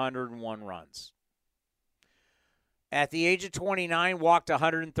 scored 101 runs. At the age of 29, walked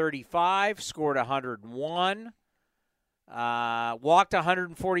 135, scored 101. Walked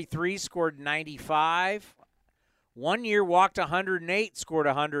 143, scored 95. 1 year, walked 108, scored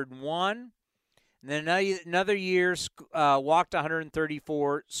 101. And then another year, walked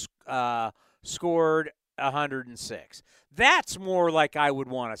 134, scored 106. That's more like I would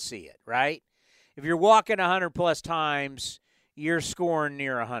want to see it, right? If you're walking 100-plus times, you're scoring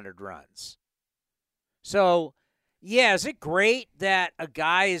near 100 runs. So, yeah, is it great that a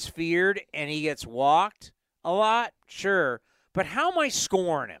guy is feared and he gets walked a lot? Sure. But how am I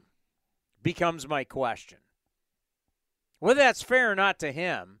scoring him becomes my question. Whether that's fair or not to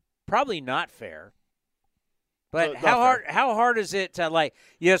him, probably not fair. But how hard is it to,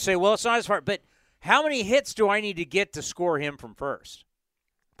 say, well, it's not as hard. But how many hits do I need to get to score him from first?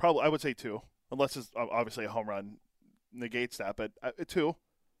 Probably, I would say 2, unless it's obviously a home run negates that. But 2.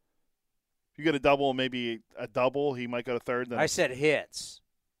 If you get a double, maybe a double, he might go to third. Then I said hits.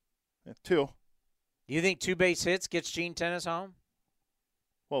 2. Do you think 2 base hits gets Gene Tennis home?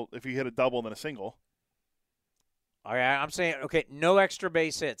 Well, if you hit a double and then a single. All right, I'm saying, okay, no extra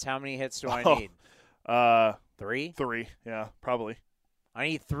base hits. How many hits do I need? 3? 3, yeah, probably. I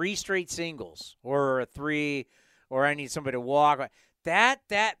need 3 straight singles or 3, or I need somebody to walk. That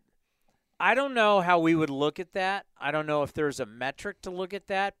I don't know how we would look at that. I don't know if there's a metric to look at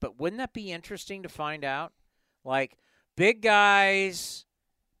that, but wouldn't that be interesting to find out? Like, big guys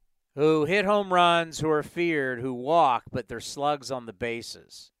who hit home runs, who are feared, who walk, but they're slugs on the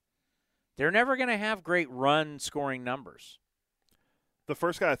bases. They're never going to have great run-scoring numbers. The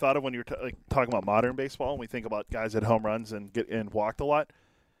first guy I thought of when you were talking about modern baseball, and we think about guys that hit home runs and walked a lot,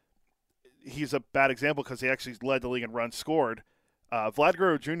 he's a bad example because he actually led the league in runs scored. Vlad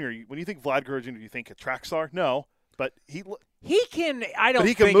Guerrero Jr., when you think Vlad Guerrero Jr., do you think a track star? No, but he can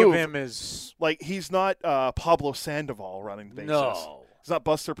think move. Of him as... Like, he's not Pablo Sandoval running the bases. No. He's not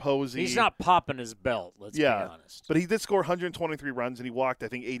Buster Posey. He's not popping his belt, let's be honest. But he did score 123 runs, and he walked, I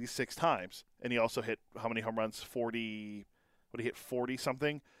think, 86 times. And he also hit how many home runs? 40. What did he hit?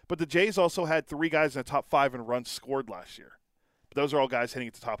 40-something? But the Jays also had 3 guys in the top 5 in runs scored last year. But those are all guys hitting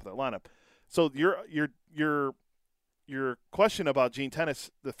at the top of their lineup. So your question about Gene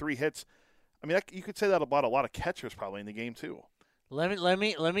Tennis, the 3 hits, I mean, you could say that about a lot of catchers probably in the game too. Let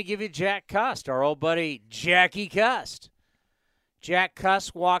me give you Jack Cust, our old buddy Jackie Cust. Jack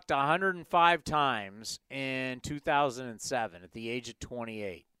Cust walked 105 times in 2007 at the age of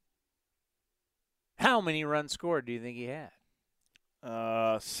 28. How many runs scored do you think he had?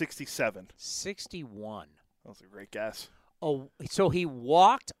 67. 61. That was a great guess. Oh, so he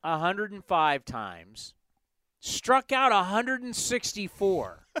walked 105 times, struck out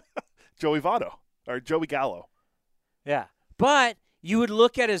 164. Joey Votto or Joey Gallo. Yeah, but you would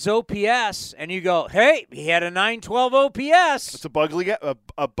look at his OPS and you go, "Hey, he had a 912 OPS." It's above league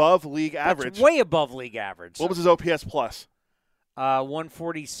average. That's way above league average. What was his OPS plus?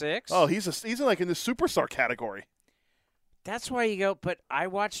 146. Oh, he's like in the superstar category. That's why you go. But I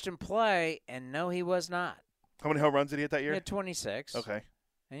watched him play, and no, he was not. How many home runs did he hit that year? He had 26. Okay.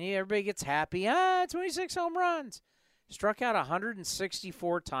 And everybody gets happy. 26 home runs. Struck out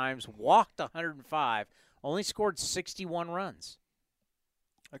 164 times, walked 105, only scored 61 runs.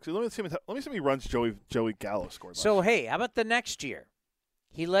 Actually, let me see how many runs Joey Gallo scored. So, hey, how about the next year?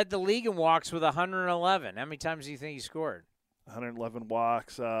 He led the league in walks with 111. How many times do you think he scored? 111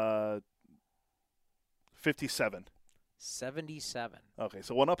 walks, 57. 77. Okay,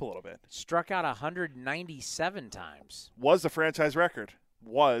 so one up a little bit. Struck out 197 times. Was the franchise record.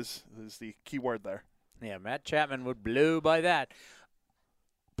 Was is the key word there. Yeah, Matt Chapman would blow by that.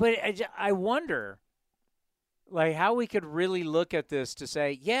 But I wonder, like, how we could really look at this to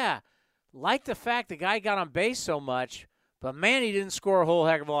say, yeah, like the fact the guy got on base so much, but, man, he didn't score a whole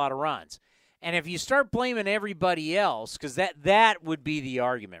heck of a lot of runs. And if you start blaming everybody else, because that would be the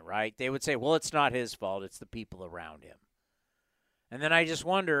argument, right? They would say, well, it's not his fault. It's the people around him. And then I just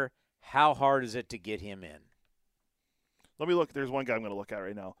wonder, how hard is it to get him in? Let me look. There's one guy I'm going to look at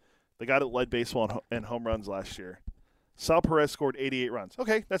right now. The guy that led baseball in home runs last year. Sal Perez scored 88 runs.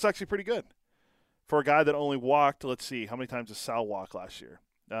 Okay, that's actually pretty good. For a guy that only walked, let's see, how many times did Sal walk last year?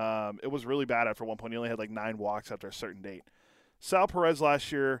 It was really bad after one point. He only had like 9 walks after a certain date. Sal Perez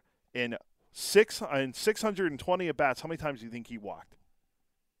last year in 620 at-bats, how many times do you think he walked?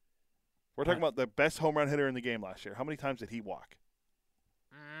 We're talking about the best home run hitter in the game last year. How many times did he walk?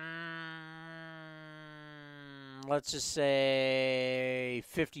 Let's just say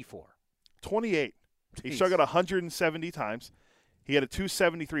 54. 28. He struck out 170 times. He had a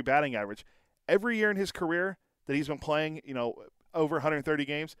 273 batting average. Every year in his career that he's been playing, over 130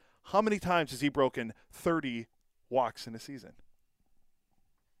 games, how many times has he broken 30 walks in a season?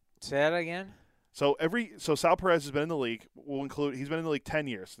 Say that again? So Sal Perez has been in the league. He's been in the league 10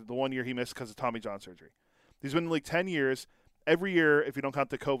 years. The 1 year he missed because of Tommy John surgery. He's been in the league 10 years. Every year, if you don't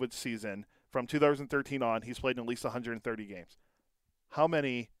count the COVID season, from 2013 on, he's played in at least 130 games. How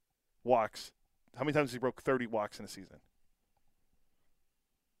many walks? How many times has he broke 30 walks in a season?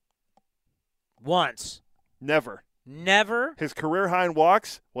 Once. Never. Never? His career high in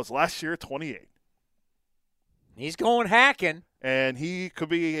walks was last year, 28. He's going hacking. And he could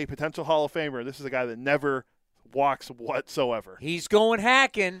be a potential Hall of Famer. This is a guy that never walks whatsoever. He's going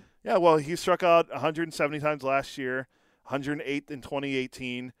hacking. Yeah, well, he struck out 170 times last year, 108 in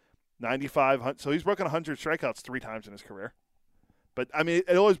 2018, 95. So he's broken 100 strikeouts 3 times in his career. But, I mean,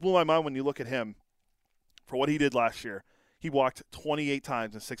 it always blew my mind when you look at him for what he did last year. He walked 28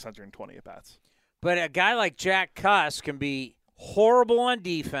 times in 620 at-bats. But a guy like Jack Cust can be horrible on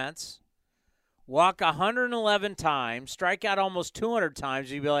defense, walk 111 times, strike out almost 200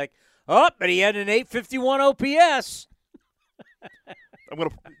 times. You'd be like, oh, but he had an 851 OPS. I'm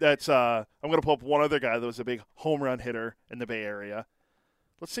gonna pull up one other guy that was a big home run hitter in the Bay Area.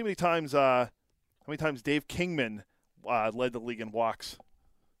 Let's see how many times Dave Kingman led the league in walks.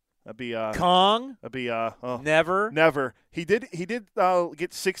 That'd be Kong. That'd be Never. Never. He did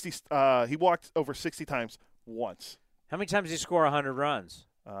get 60. He walked over 60 times once. How many times did he score 100 runs?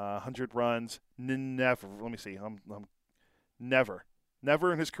 100 runs. Never. Let me see. Never.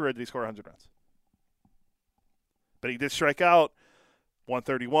 Never in his career did he score 100 runs. But he did strike out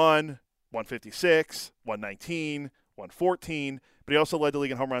 131, 156, 119, 114. But he also led the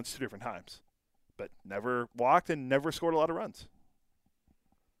league in home runs 2 different times. But never walked and never scored a lot of runs.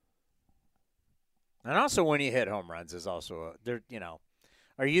 And also when you hit home runs is also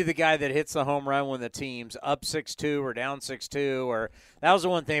are you the guy that hits the home run when the team's up 6-2 or down 6-2? Or that was the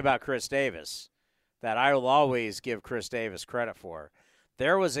one thing about Chris Davis. that I will always give Chris Davis credit for.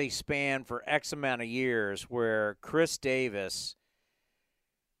 There was a span for X amount of years where Chris Davis,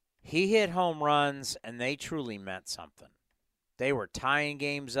 he hit home runs, and they truly meant something. They were tying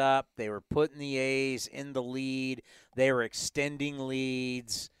games up. They were putting the A's in the lead. They were extending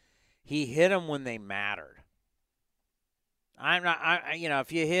leads. He hit them when they mattered.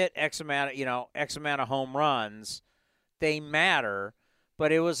 If you hit X amount of home runs, they matter.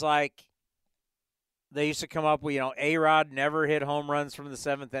 But it was like they used to come up with, A-Rod never hit home runs from the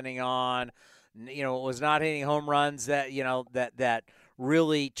seventh inning on. Was not hitting home runs that that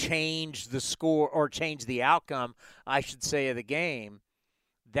really changed the score or changed the outcome, I should say, of the game.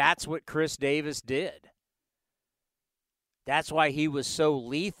 That's what Chris Davis did. That's why he was so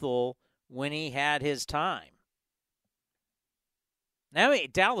lethal when he had his time. Now,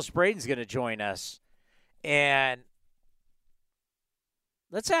 Dallas Braden's going to join us, and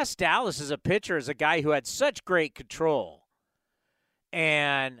let's ask Dallas as a pitcher, as a guy who had such great control.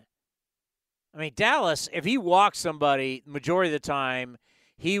 And, Dallas, if he walked somebody, majority of the time,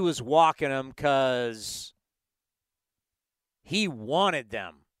 he was walking them because he wanted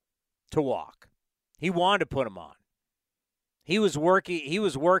them to walk. He wanted to put them on. He was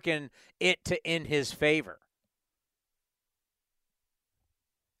working it in his favor.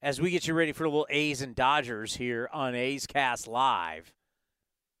 As we get you ready for a little A's and Dodgers here on A's Cast Live.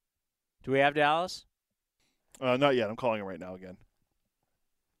 Do we have Dallas? Not yet. I'm calling him right now again.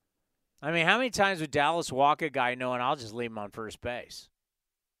 How many times would Dallas walk a guy knowing I'll just leave him on first base?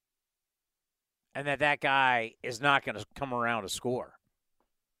 And that guy is not going to come around to score.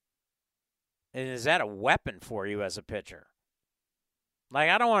 And is that a weapon for you as a pitcher?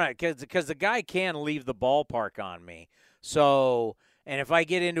 I don't want to, because the guy can leave the ballpark on me. So, and if I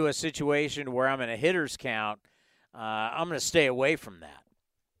get into a situation where I'm in a hitter's count, I'm going to stay away from that.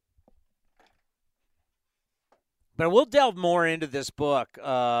 But we'll delve more into this book,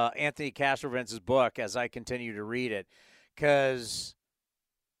 Anthony Castrovince's book, as I continue to read it. Because,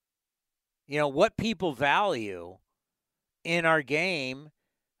 what people value in our game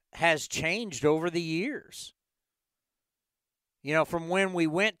has changed over the years. From when we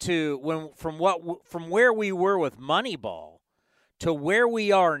went to from where we were with Moneyball to where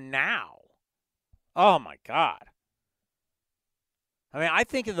we are now. Oh my God. I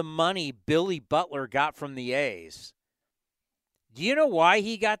think of the money Billy Butler got from the A's. Do you know why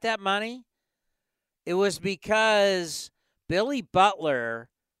he got that money? It was because Billy Butler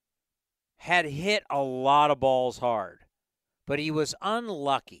had hit a lot of balls hard, but he was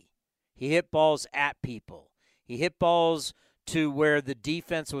unlucky. He hit balls at people. He hit balls to where the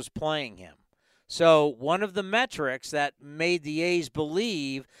defense was playing him. So one of the metrics that made the A's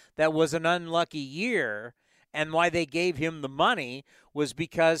believe that was an unlucky year and why they gave him the money was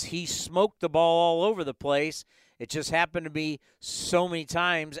because he smoked the ball all over the place. It just happened to be so many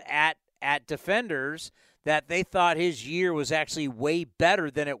times at defenders that they thought his year was actually way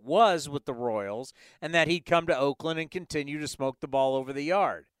better than it was with the Royals and that he'd come to Oakland and continue to smoke the ball over the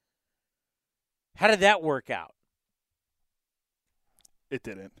yard. How did that work out? It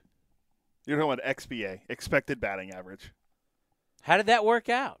didn't. You're talking about XBA, expected batting average. How did that work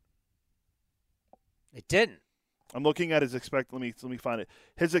out? It didn't. I'm looking at his let me find it.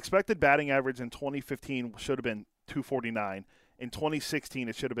 His expected batting average in 2015 should have been 249. In 2016,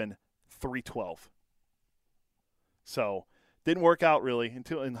 it should have been 312. So, didn't work out really.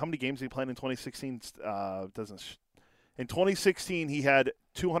 And how many games did he play in 2016? In 2016, he had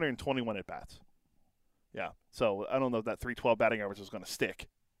 221 at bats. Yeah. So, I don't know if that 312 batting average was going to stick.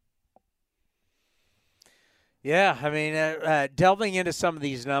 Yeah, delving into some of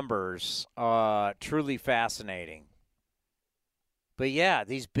these numbers, truly fascinating. But, yeah,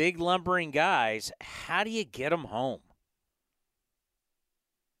 these big lumbering guys, how do you get them home?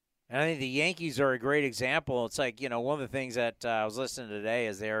 And I think the Yankees are a great example. It's like, one of the things that I was listening to today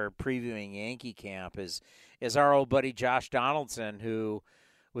as they were previewing Yankee camp is our old buddy Josh Donaldson, who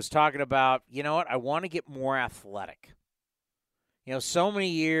was talking about, I want to get more athletic. So many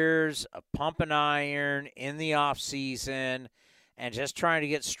years of pumping iron in the off season and just trying to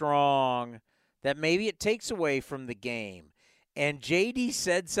get strong that maybe it takes away from the game. And JD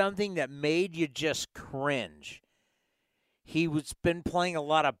said something that made you just cringe. He's been playing a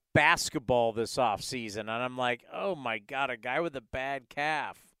lot of basketball this off season, and I'm like, oh my God, a guy with a bad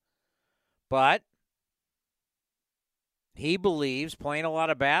calf. But he believes playing a lot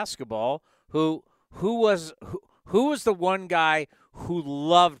of basketball. Who was the one guy who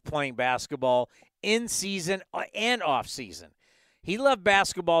loved playing basketball in season and off season? He loved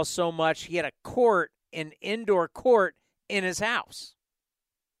basketball so much he had an indoor court in his house.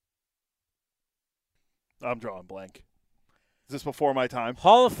 I'm drawing blank. Is this before my time?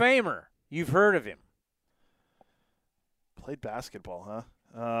 Hall of Famer. You've heard of him. Played basketball,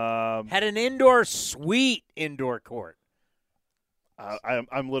 huh? Had an sweet indoor court.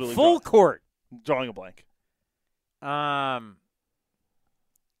 I'm literally full court. Drawing a blank.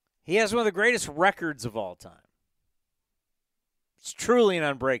 He has one of the greatest records of all time. It's truly an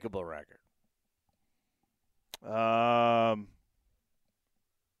unbreakable record. Nolan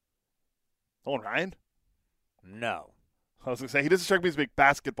Ryan? No. I was going to say, he doesn't strike me as a big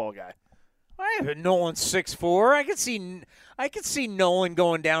basketball guy. Nolan's 6'4". I could see Nolan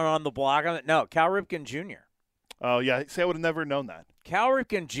going down on the block. No, Cal Ripken Jr. Oh, yeah. See, I would have never known that. Cal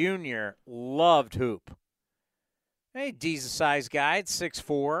Ripken Jr. loved hoop. Hey, decent-sized guy at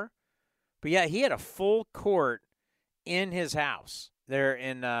 6'4". But, yeah, he had a full court in his house there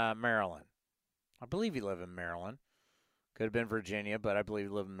in Maryland. I believe he lived in Maryland. Could have been Virginia, but I believe he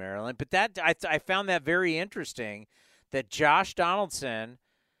lived in Maryland. But that I found that very interesting that Josh Donaldson,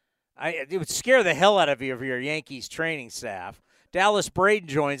 it would scare the hell out of your Yankees training staff. Dallas Braden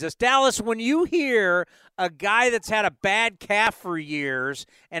joins us. Dallas, when you hear a guy that's had a bad calf for years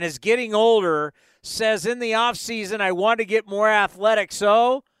and is getting older says in the offseason, I want to get more athletic,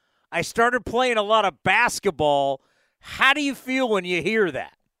 so I started playing a lot of basketball. How do you feel when you hear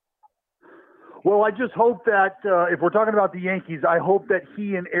that? Well, I just hope that if we're talking about the Yankees, I hope that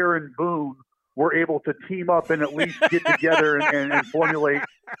he and Aaron Boone were able to team up and at least get together and formulate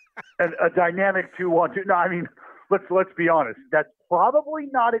a dynamic 2-1-2. No, I mean, let's be honest. That's probably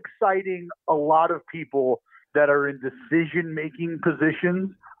not exciting a lot of people that are in decision-making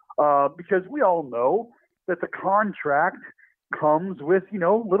positions because we all know that the contract comes with,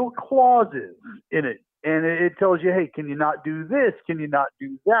 little clauses in it. And it tells you, hey, can you not do this? Can you not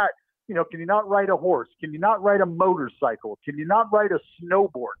do that? Can you not ride a horse? Can you not ride a motorcycle? Can you not ride a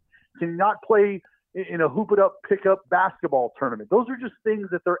snowboard? Can you not play in a hoop-it-up, pick-up basketball tournament? Those are just things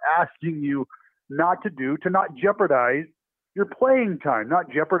that they're asking you not to do, to not jeopardize your playing time, not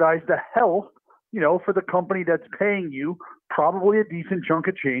jeopardize the health, for the company that's paying you probably a decent chunk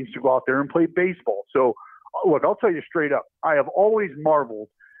of change to go out there and play baseball. So, look, I'll tell you straight up, I have always marveled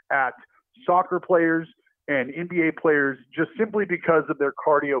at soccer players and NBA players just simply because of their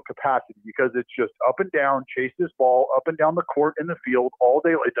cardio capacity, because it's just up and down, chase this ball up and down the court and the field all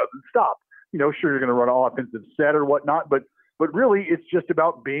day. It doesn't stop. Sure, you're going to run an offensive set or whatnot, but really it's just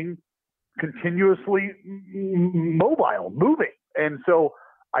about being continuously mobile, moving. And so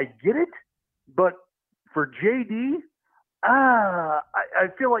I get it, but for JD, I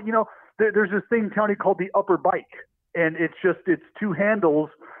feel like, there's this thing, Tony, called the upper bike, and it's two handles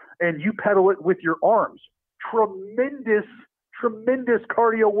and you pedal it with your arms. Tremendous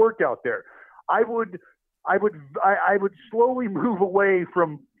cardio workout there. I would slowly move away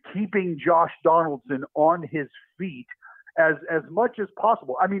from keeping Josh Donaldson on his feet as much as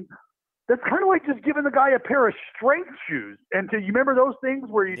possible. I mean, that's kind of like just giving the guy a pair of strength shoes. And you remember those things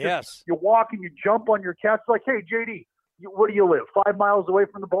where you you walk and you jump on your cats like, hey, JD, where do you live? 5 miles away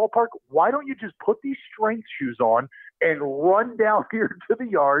from the ballpark? Why don't you just put these strength shoes on and run down here to the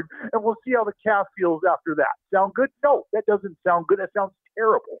yard, and we'll see how the calf feels after that. Sound good? No, that doesn't sound good. That sounds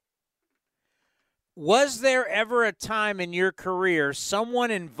terrible. Was there ever a time in your career someone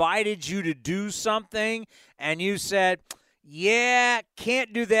invited you to do something and you said, yeah,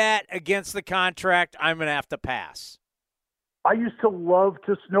 can't do that against the contract, I'm going to have to pass? I used to love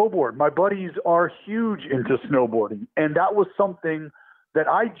to snowboard. My buddies are huge into snowboarding, and that was something that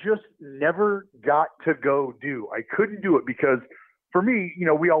I just never got to go do. I couldn't do it because for me,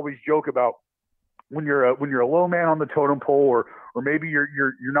 we always joke about when you're a low man on the totem pole or maybe you're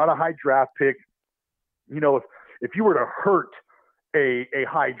not a high draft pick, if you were to hurt a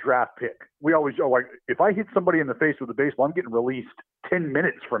high draft pick, we always joke, like, if I hit somebody in the face with a baseball, I'm getting released 10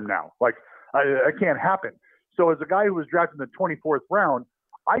 minutes from now. Like, that can't happen. So as a guy who was drafted in the 24th round,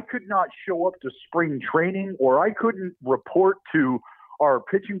 I could not show up to spring training, or I couldn't report to our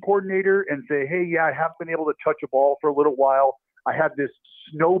pitching coordinator and say, hey, yeah, I haven't been able to touch a ball for a little while. I had this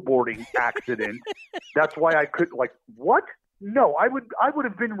snowboarding accident. That's why I could, like, what? No, I would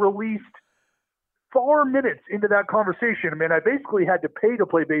have been released 4 minutes into that conversation. I mean, I basically had to pay to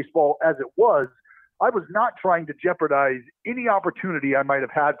play baseball as it was. I was not trying to jeopardize any opportunity I might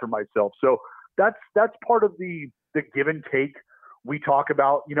have had for myself. So that's part of the give and take we talk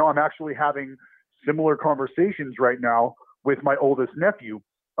about. I'm actually having similar conversations right now with my oldest nephew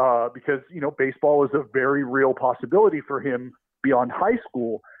because, baseball is a very real possibility for him beyond high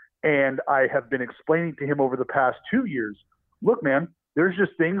school. And I have been explaining to him over the past 2 years, look, man, there's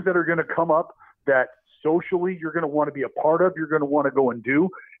just things that are going to come up that socially you're going to want to be a part of, you're going to want to go and do,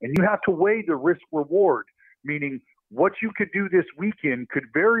 and you have to weigh the risk reward. meaning what you could do this weekend could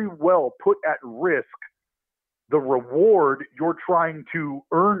very well put at risk the reward you're trying to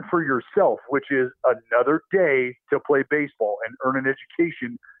earn for yourself, which is another day to play baseball and earn an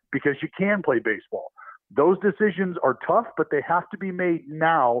education because you can play baseball. Those decisions are tough, but they have to be made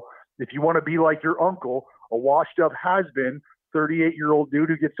now if you want to be like your uncle, a washed-up has-been 38-year-old dude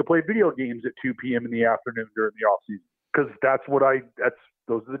who gets to play video games at 2 p.m. in the afternoon during the offseason. Because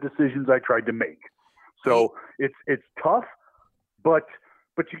those are the decisions I tried to make. So it's tough, but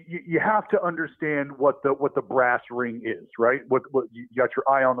you have to understand what the brass ring is, right? What you got your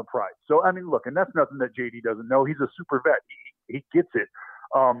eye on the prize. So I mean, look, and that's nothing that JD doesn't know. He's a super vet. He gets it.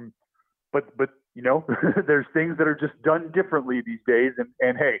 But you know, there's things that are just done differently these days.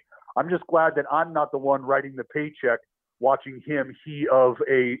 And hey, I'm just glad that I'm not the one writing the paycheck, watching him of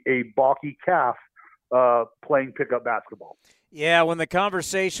a balky calf playing pickup basketball. Yeah, when the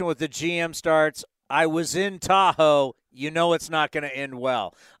conversation with the GM starts, I was in Tahoe, you know it's not going to end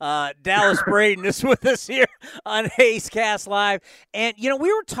well. Dallas Braden is with us here on A's Cast Live. And, you know,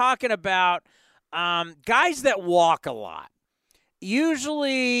 we were talking about guys that walk a lot.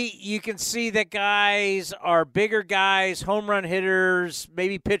 Usually you can see that guys are bigger guys, home run hitters,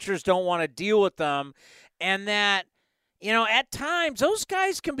 maybe pitchers don't want to deal with them, and that, you know, at times those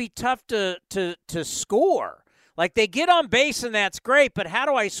guys can be tough to score. Like, they get on base, and that's great, but how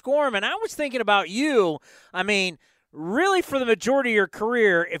do I score them? And I was thinking about you. I mean, really for the majority of your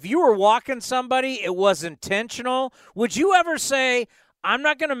career, if you were walking somebody, it was intentional. Would you ever say, I'm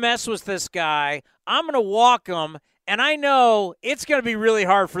not going to mess with this guy, I'm going to walk him, and I know it's going to be really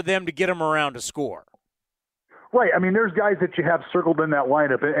hard for them to get him around to score? Right. I mean, there's guys that you have circled in that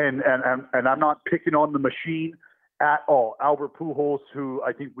lineup, and I'm not picking on the machine at all. Albert Pujols, who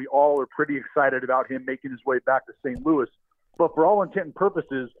I think we all are pretty excited about him making his way back to St. Louis. But for all intent and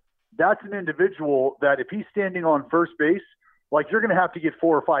purposes, that's an individual that if he's standing on first base, like, you're going to have to get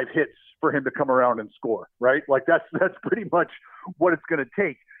 4 or 5 hits for him to come around and score, right? Like, that's pretty much what it's going to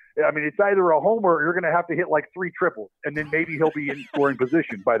take. I mean, it's either a homer or you're going to have to hit like 3 triples, and then maybe he'll be in scoring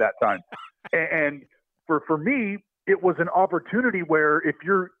position by that time. And for me, it was an opportunity where if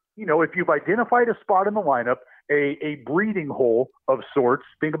you've identified a spot in the lineup, a breathing hole of sorts,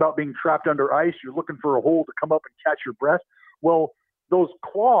 think about being trapped under ice, you're looking for a hole to come up and catch your breath. Well, those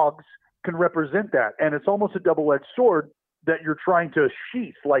clogs can represent that. And it's almost a double-edged sword that you're trying to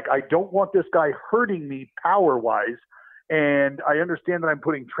sheath. Like, I don't want this guy hurting me power-wise, and I understand that I'm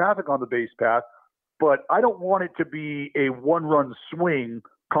putting traffic on the base path, but I don't want it to be a one-run swing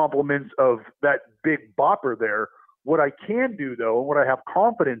compliments of that big bopper there. What I can do, though, and what I have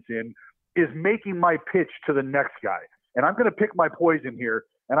confidence in, is making my pitch to the next guy. And I'm going to pick my poison here.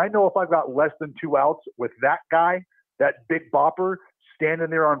 And I know if I've got less than 2 outs with that guy, that big bopper, standing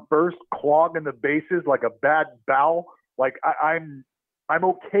there on first, clogging the bases like a bad bowel, like I'm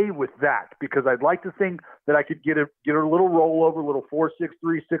okay with that, because I'd like to think that I could get a little rollover, a little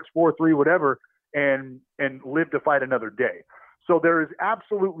 4-6-3, 6-4-3, whatever, and live to fight another day. So there is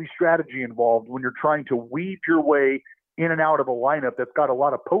absolutely strategy involved when you're trying to weave your way in and out of a lineup that's got a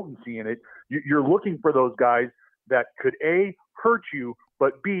lot of potency in it. You're looking for those guys that could, A, hurt you,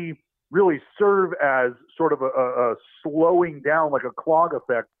 but B, really serve as sort of a slowing down, like a clog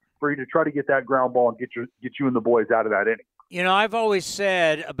effect, for you to try to get that ground ball and get you and the boys out of that inning. You know, I've always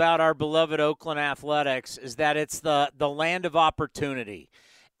said about our beloved Oakland Athletics is that it's the land of opportunity.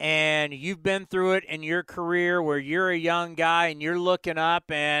 And you've been through it in your career where you're a young guy and you're looking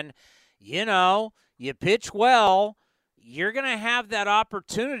up and, you know, you pitch well, you're going to have that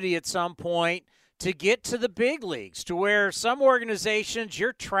opportunity at some point to get to the big leagues, to where some organizations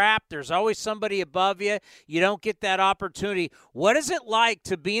you're trapped. There's always somebody above you. You don't get that opportunity. What is it like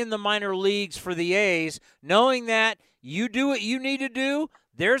to be in the minor leagues for the A's, knowing that you do what you need to do,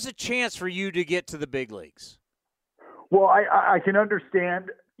 there's a chance for you to get to the big leagues? Well, I can understand,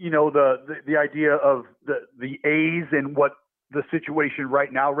 you know, the idea of the A's and what the situation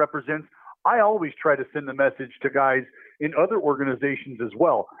right now represents. I always try to send the message to guys in other organizations as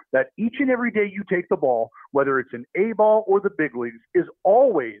well, that each and every day you take the ball, whether it's an A ball or the big leagues, is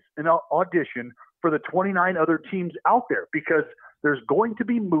always an audition for the 29 other teams out there, because there's going to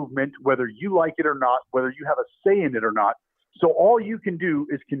be movement, whether you like it or not, whether you have a say in it or not. So all you can do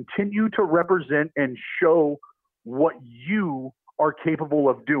is continue to represent and show what you are capable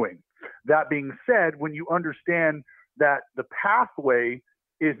of doing. That being said, when you understand that the pathway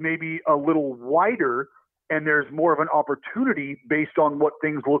is maybe a little wider and there's more of an opportunity based on what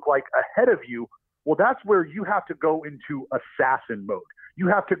things look like ahead of you, well, that's where you have to go into assassin mode. You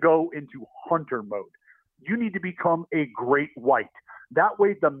have to go into hunter mode. You need to become a great white. That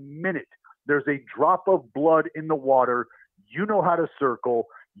way, the minute there's a drop of blood in the water, you know how to circle,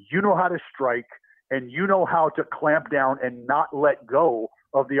 you know how to strike, and you know how to clamp down and not let go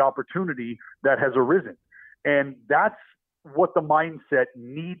of the opportunity that has arisen. And that's what the mindset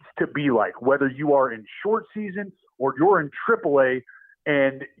needs to be like, whether you are in short season or you're in AAA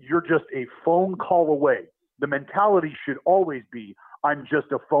and you're just a phone call away. The mentality should always be, I'm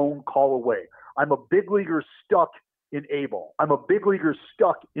just a phone call away. I'm a big leaguer stuck in A-ball. I'm a big leaguer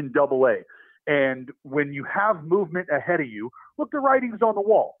stuck in AA. And when you have movement ahead of you, look, the writing's on the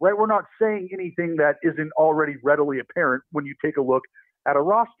wall, right? We're not saying anything that isn't already readily apparent when you take a look at a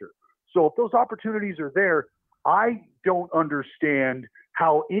roster. So if those opportunities are there, I don't understand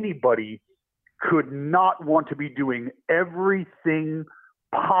how anybody could not want to be doing everything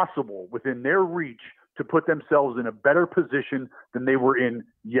possible within their reach to put themselves in a better position than they were in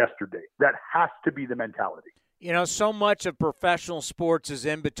yesterday. That has to be the mentality. You know, so much of professional sports is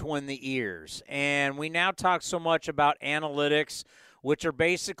in between the ears, and we now talk so much about analytics, which are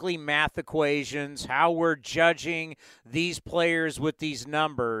basically math equations, how we're judging these players with these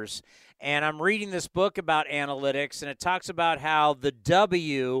numbers. And I'm reading this book about analytics, and it talks about how the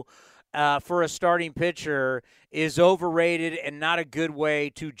W for a starting pitcher is overrated and not a good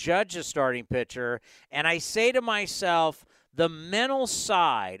way to judge a starting pitcher. And I say to myself, the mental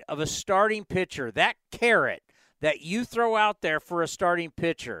side of a starting pitcher, that carrot that you throw out there for a starting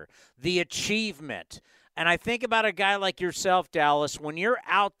pitcher, the achievement. And I think about a guy like yourself, Dallas, when you're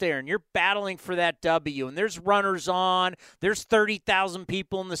out there and you're battling for that W and there's runners on, there's 30,000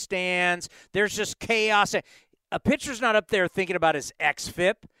 people in the stands, there's just chaos. A pitcher's not up there thinking about his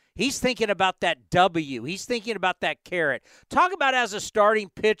xFIP. He's thinking about that W. He's thinking about that carrot. Talk about as a starting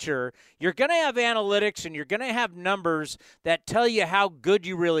pitcher, you're going to have analytics and you're going to have numbers that tell you how good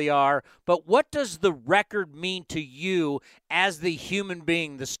you really are, but what does the record mean to you as the human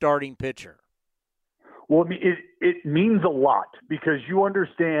being, the starting pitcher? Well, it means a lot because you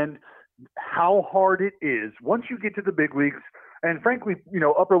understand how hard it is once you get to the big leagues and, frankly,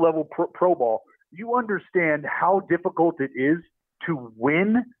 upper level pro ball. You understand how difficult it is to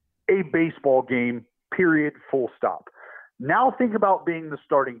win a baseball game, period, full stop. Now think about being the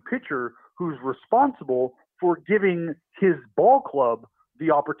starting pitcher who's responsible for giving his ball club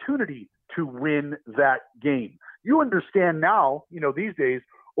the opportunity to win that game. You understand now, these days,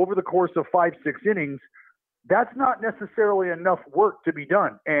 over the course of 5-6 innings, that's not necessarily enough work to be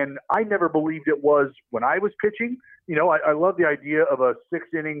done. And I never believed it was when I was pitching. I love the idea of a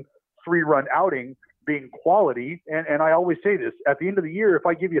 6-inning, 3-run outing being quality. And I always say this, at the end of the year, if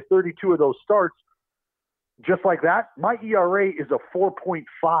I give you 32 of those starts, just like that, my ERA is a 4.5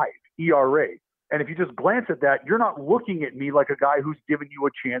 ERA. And if you just glance at that, you're not looking at me like a guy who's giving you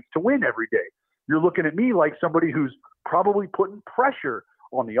a chance to win every day. You're looking at me like somebody who's probably putting pressure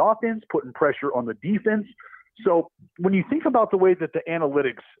on the offense, putting pressure on the defense. So when you think about the way that the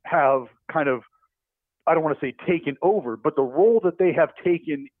analytics have kind of, I don't want to say taken over, but the role that they have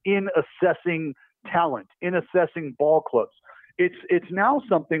taken in assessing talent, in assessing ball clubs, it's now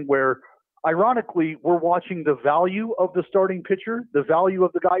something where, ironically, we're watching the value of the starting pitcher, the value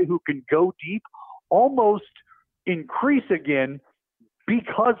of the guy who can go deep, almost increase again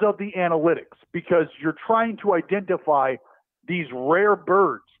because of the analytics, because you're trying to identify these rare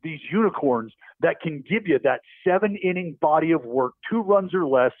birds, these unicorns that can give you that 7-inning body of work, 2 runs or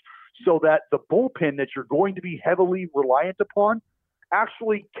less, so that the bullpen that you're going to be heavily reliant upon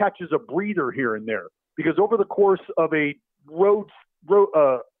actually catches a breather here and there. Because over the course of a road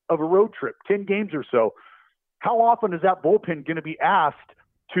trip, 10 games or so, how often is that bullpen going to be asked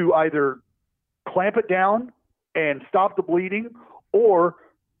to either clamp it down and stop the bleeding or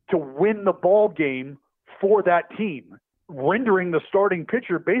to win the ball game for that team, rendering the starting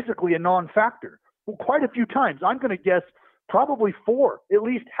pitcher basically a non-factor? Well, quite a few times. I'm going to guess probably 4, at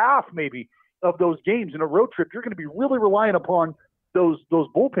least half maybe of those games in a road trip, you're going to be really relying upon those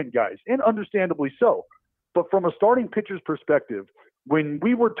bullpen guys, and understandably so. But from a starting pitcher's perspective, when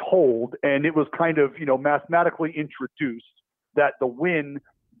we were told, and it was kind of, mathematically introduced, that the win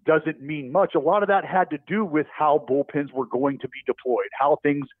doesn't mean much, a lot of that had to do with how bullpens were going to be deployed, how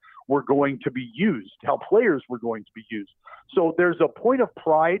things were going to be used, how players were going to be used. So there's a point of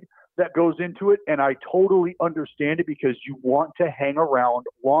pride that goes into it, and I totally understand it because you want to hang around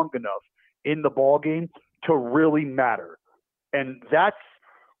long enough in the ball game to really matter. And that's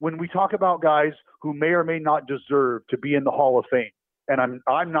when we talk about guys who may or may not deserve to be in the Hall of Fame. And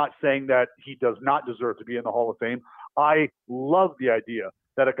I'm not saying that he does not deserve to be in the Hall of Fame. I love the idea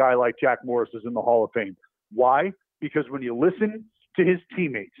that a guy like Jack Morris is in the Hall of Fame. Why? Because when you listen to his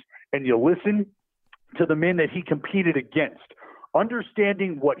teammates and you listen to the men that he competed against,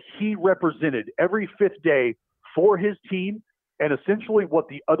 understanding what he represented every fifth day for his team and essentially what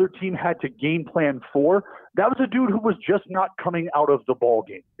the other team had to game plan for, that was a dude who was just not coming out of the ball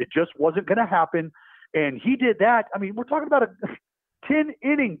game. It just wasn't going to happen. And he did that. I mean, we're talking about a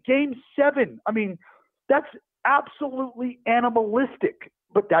 10-inning, game 7. I mean, that's absolutely animalistic.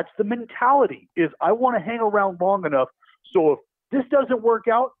 But that's the mentality, is I want to hang around long enough. So if this doesn't work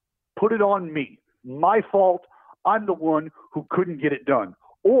out, put it on me. My fault. I'm the one who couldn't get it done.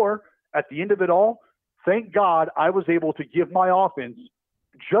 Or at the end of it all, thank God I was able to give my offense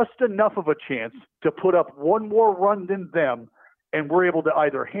just enough of a chance to put up one more run than them, and we're able to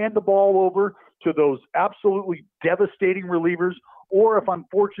either hand the ball over to those absolutely devastating relievers, or if I'm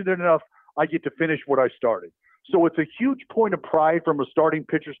fortunate enough, I get to finish what I started. So it's a huge point of pride from a starting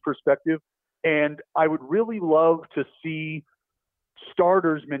pitcher's perspective, and I would really love to see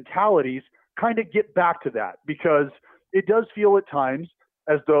starters' mentalities kind of get back to that, because it does feel at times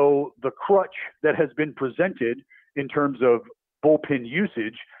as though the crutch that has been presented in terms of bullpen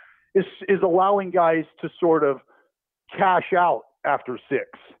usage is allowing guys to sort of cash out after 6.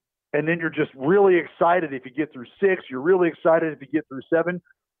 And then you're just really excited if you get through 6. You're really excited if you get through 7,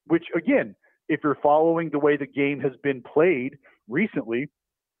 which, again, if you're following the way the game has been played recently,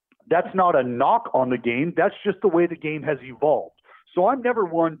 that's not a knock on the game. That's just the way the game has evolved. So I'm never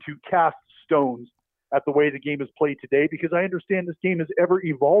one to cast stones at the way the game is played today, because I understand this game is ever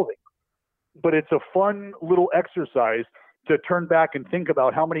evolving. But it's a fun little exercise to turn back and think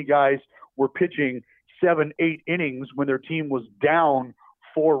about how many guys were pitching 7, 8 innings when their team was down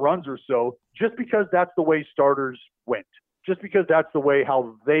 4 runs or so, just because that's the way starters went, just because that's the way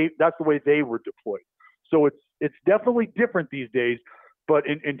they were deployed. So it's definitely different these days. But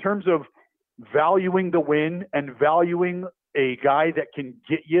in terms of valuing the win and valuing a guy that can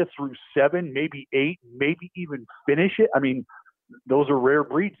get you through 7, maybe 8, maybe even finish it, I mean, those are rare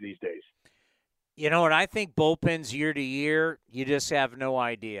breeds these days. You know what? I think bullpens year to year, you just have no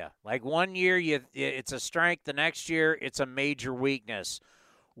idea. Like one year, it's a strength. The next year, it's a major weakness.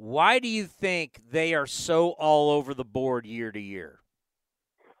 Why do you think they are so all over the board year to year?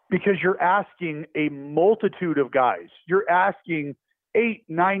 Because you're asking a multitude of guys. You're asking 8,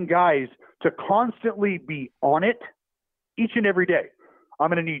 9 guys to constantly be on it each and every day. I'm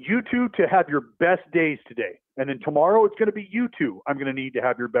going to need you two to have your best days today. And then tomorrow it's going to be you two. I'm going to need to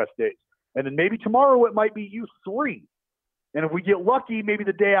have your best days. And then maybe tomorrow it might be you 3. And if we get lucky, maybe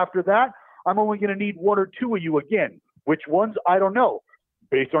the day after that, I'm only going to need 1 or 2 of you again. Which ones? I don't know.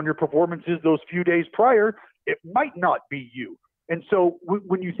 Based on your performances those few days prior, it might not be you. And so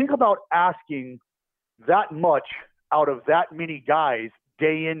when you think about asking that much out of that many guys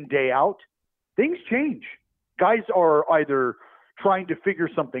day in, day out, things change. Guys are either trying to figure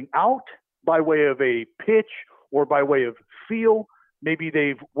something out by way of a pitch or by way of feel. Maybe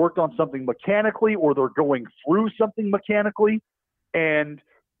they've worked on something mechanically, or they're going through something mechanically. And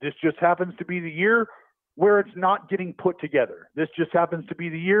this just happens to be the year where it's not getting put together. This just happens to be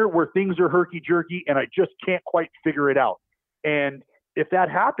the year where things are herky-jerky and I just can't quite figure it out. And if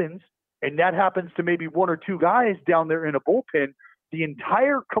that happens, and that happens to maybe 1 or 2 guys down there in a bullpen, the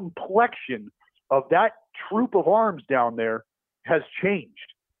entire complexion of that troop of arms down there has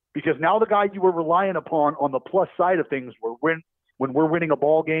changed. Because now the guy you were relying upon on the plus side of things, when we're winning a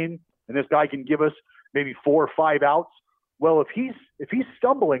ball game and this guy can give us maybe 4 or 5 outs, well, if he's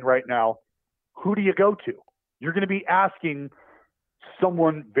stumbling right now, who do you go to? You're going to be asking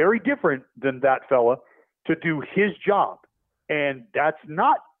someone very different than that fella to do his job. And that's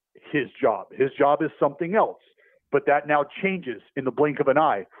not his job. His job is something else. But that now changes in the blink of an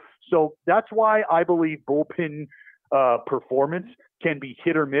eye. So that's why I believe bullpen performance can be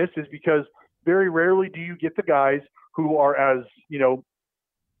hit or miss, is because very rarely do you get the guys who are as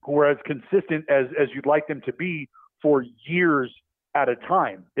consistent as you'd like them to be for years at a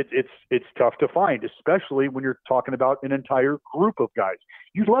time. It's tough to find, especially when you're talking about an entire group of guys.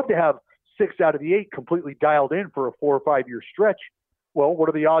 You'd love to have 6 out of the 8 completely dialed in for a 4 or 5 year stretch. Well, what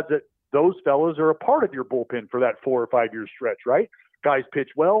are the odds that those fellas are a part of your bullpen for that 4 or 5 year stretch, right? Guys pitch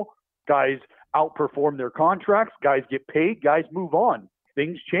well, guys outperform their contracts, guys get paid, guys move on.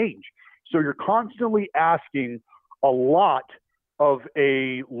 Things change. So you're constantly asking a lot of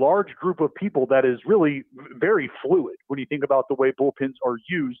a large group of people that is really very fluid when you think about the way bullpens are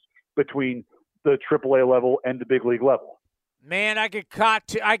used between the AAA level and the big league level. Man, I could talk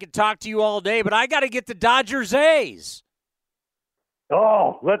to you all day, but I got to get the Dodgers A's.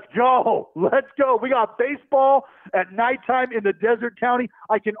 Oh, let's go. Let's go. We got baseball at nighttime in the desert county.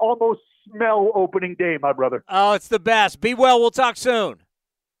 I can almost smell opening day, my brother. Oh, it's the best. Be well. We'll talk soon.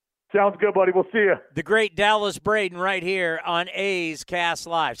 Sounds good, buddy. We'll see you. The great Dallas Braden right here on A's Cast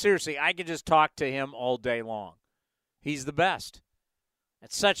Live. Seriously, I could just talk to him all day long. He's the best.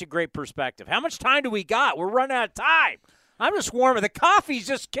 That's such a great perspective. How much time do we got? We're running out of time. I'm just warming. The coffee's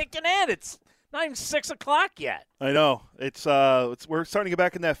just kicking in. It's not even 6 o'clock yet. I know. It's we're starting to get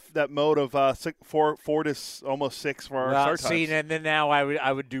back in that mode of 4 to almost 6 for our start times. See, and then now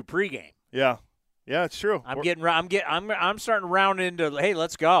I would do pregame. Yeah, it's true. I'm starting to round into. Hey,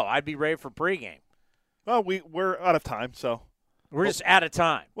 let's go. I'd be ready for pregame. Well, we're out of time, so we're just out of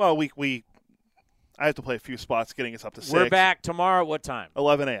time. Well, I have to play a few spots, getting us up to 6. We're back tomorrow at what time?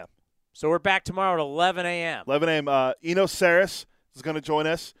 11 a.m. So we're back tomorrow at 11 a.m. 11 a.m. Eno Saris is going to join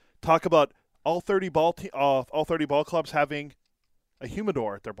us. Talk about all 30 ball clubs having a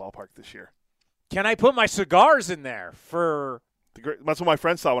humidor at their ballpark this year. Can I put my cigars in there for? That's what my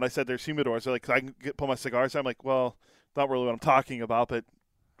friends thought when I said there's humidors. They're like, I can put my cigars. I'm like, well, not really what I'm talking about, but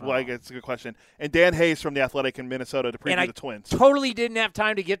it's a good question. And Dan Hayes from The Athletic in Minnesota to preview the Twins. Totally didn't have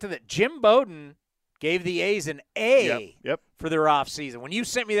time to get to that. Jim Bowden gave the A's an A for their offseason. When you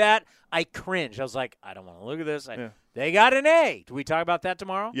sent me that, I cringed. I was like, I don't want to look at this. They got an A. Do we talk about that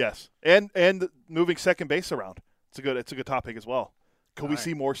tomorrow? Yes. And moving second base around. It's a good topic as well. Could we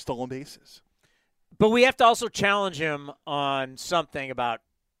see more stolen bases? But we have to also challenge him on something about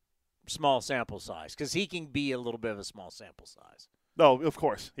small sample size, because he can be a little bit of a small sample size. No, of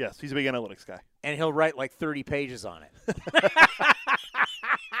course. Yes, he's a big analytics guy. And he'll write like 30 pages on it.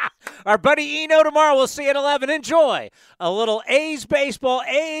 Our buddy Eno tomorrow. We'll see you at 11. Enjoy a little A's baseball,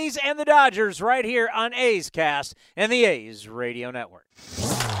 A's and the Dodgers right here on A's Cast and the A's Radio Network.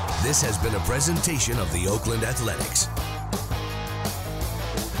 This has been a presentation of the Oakland Athletics.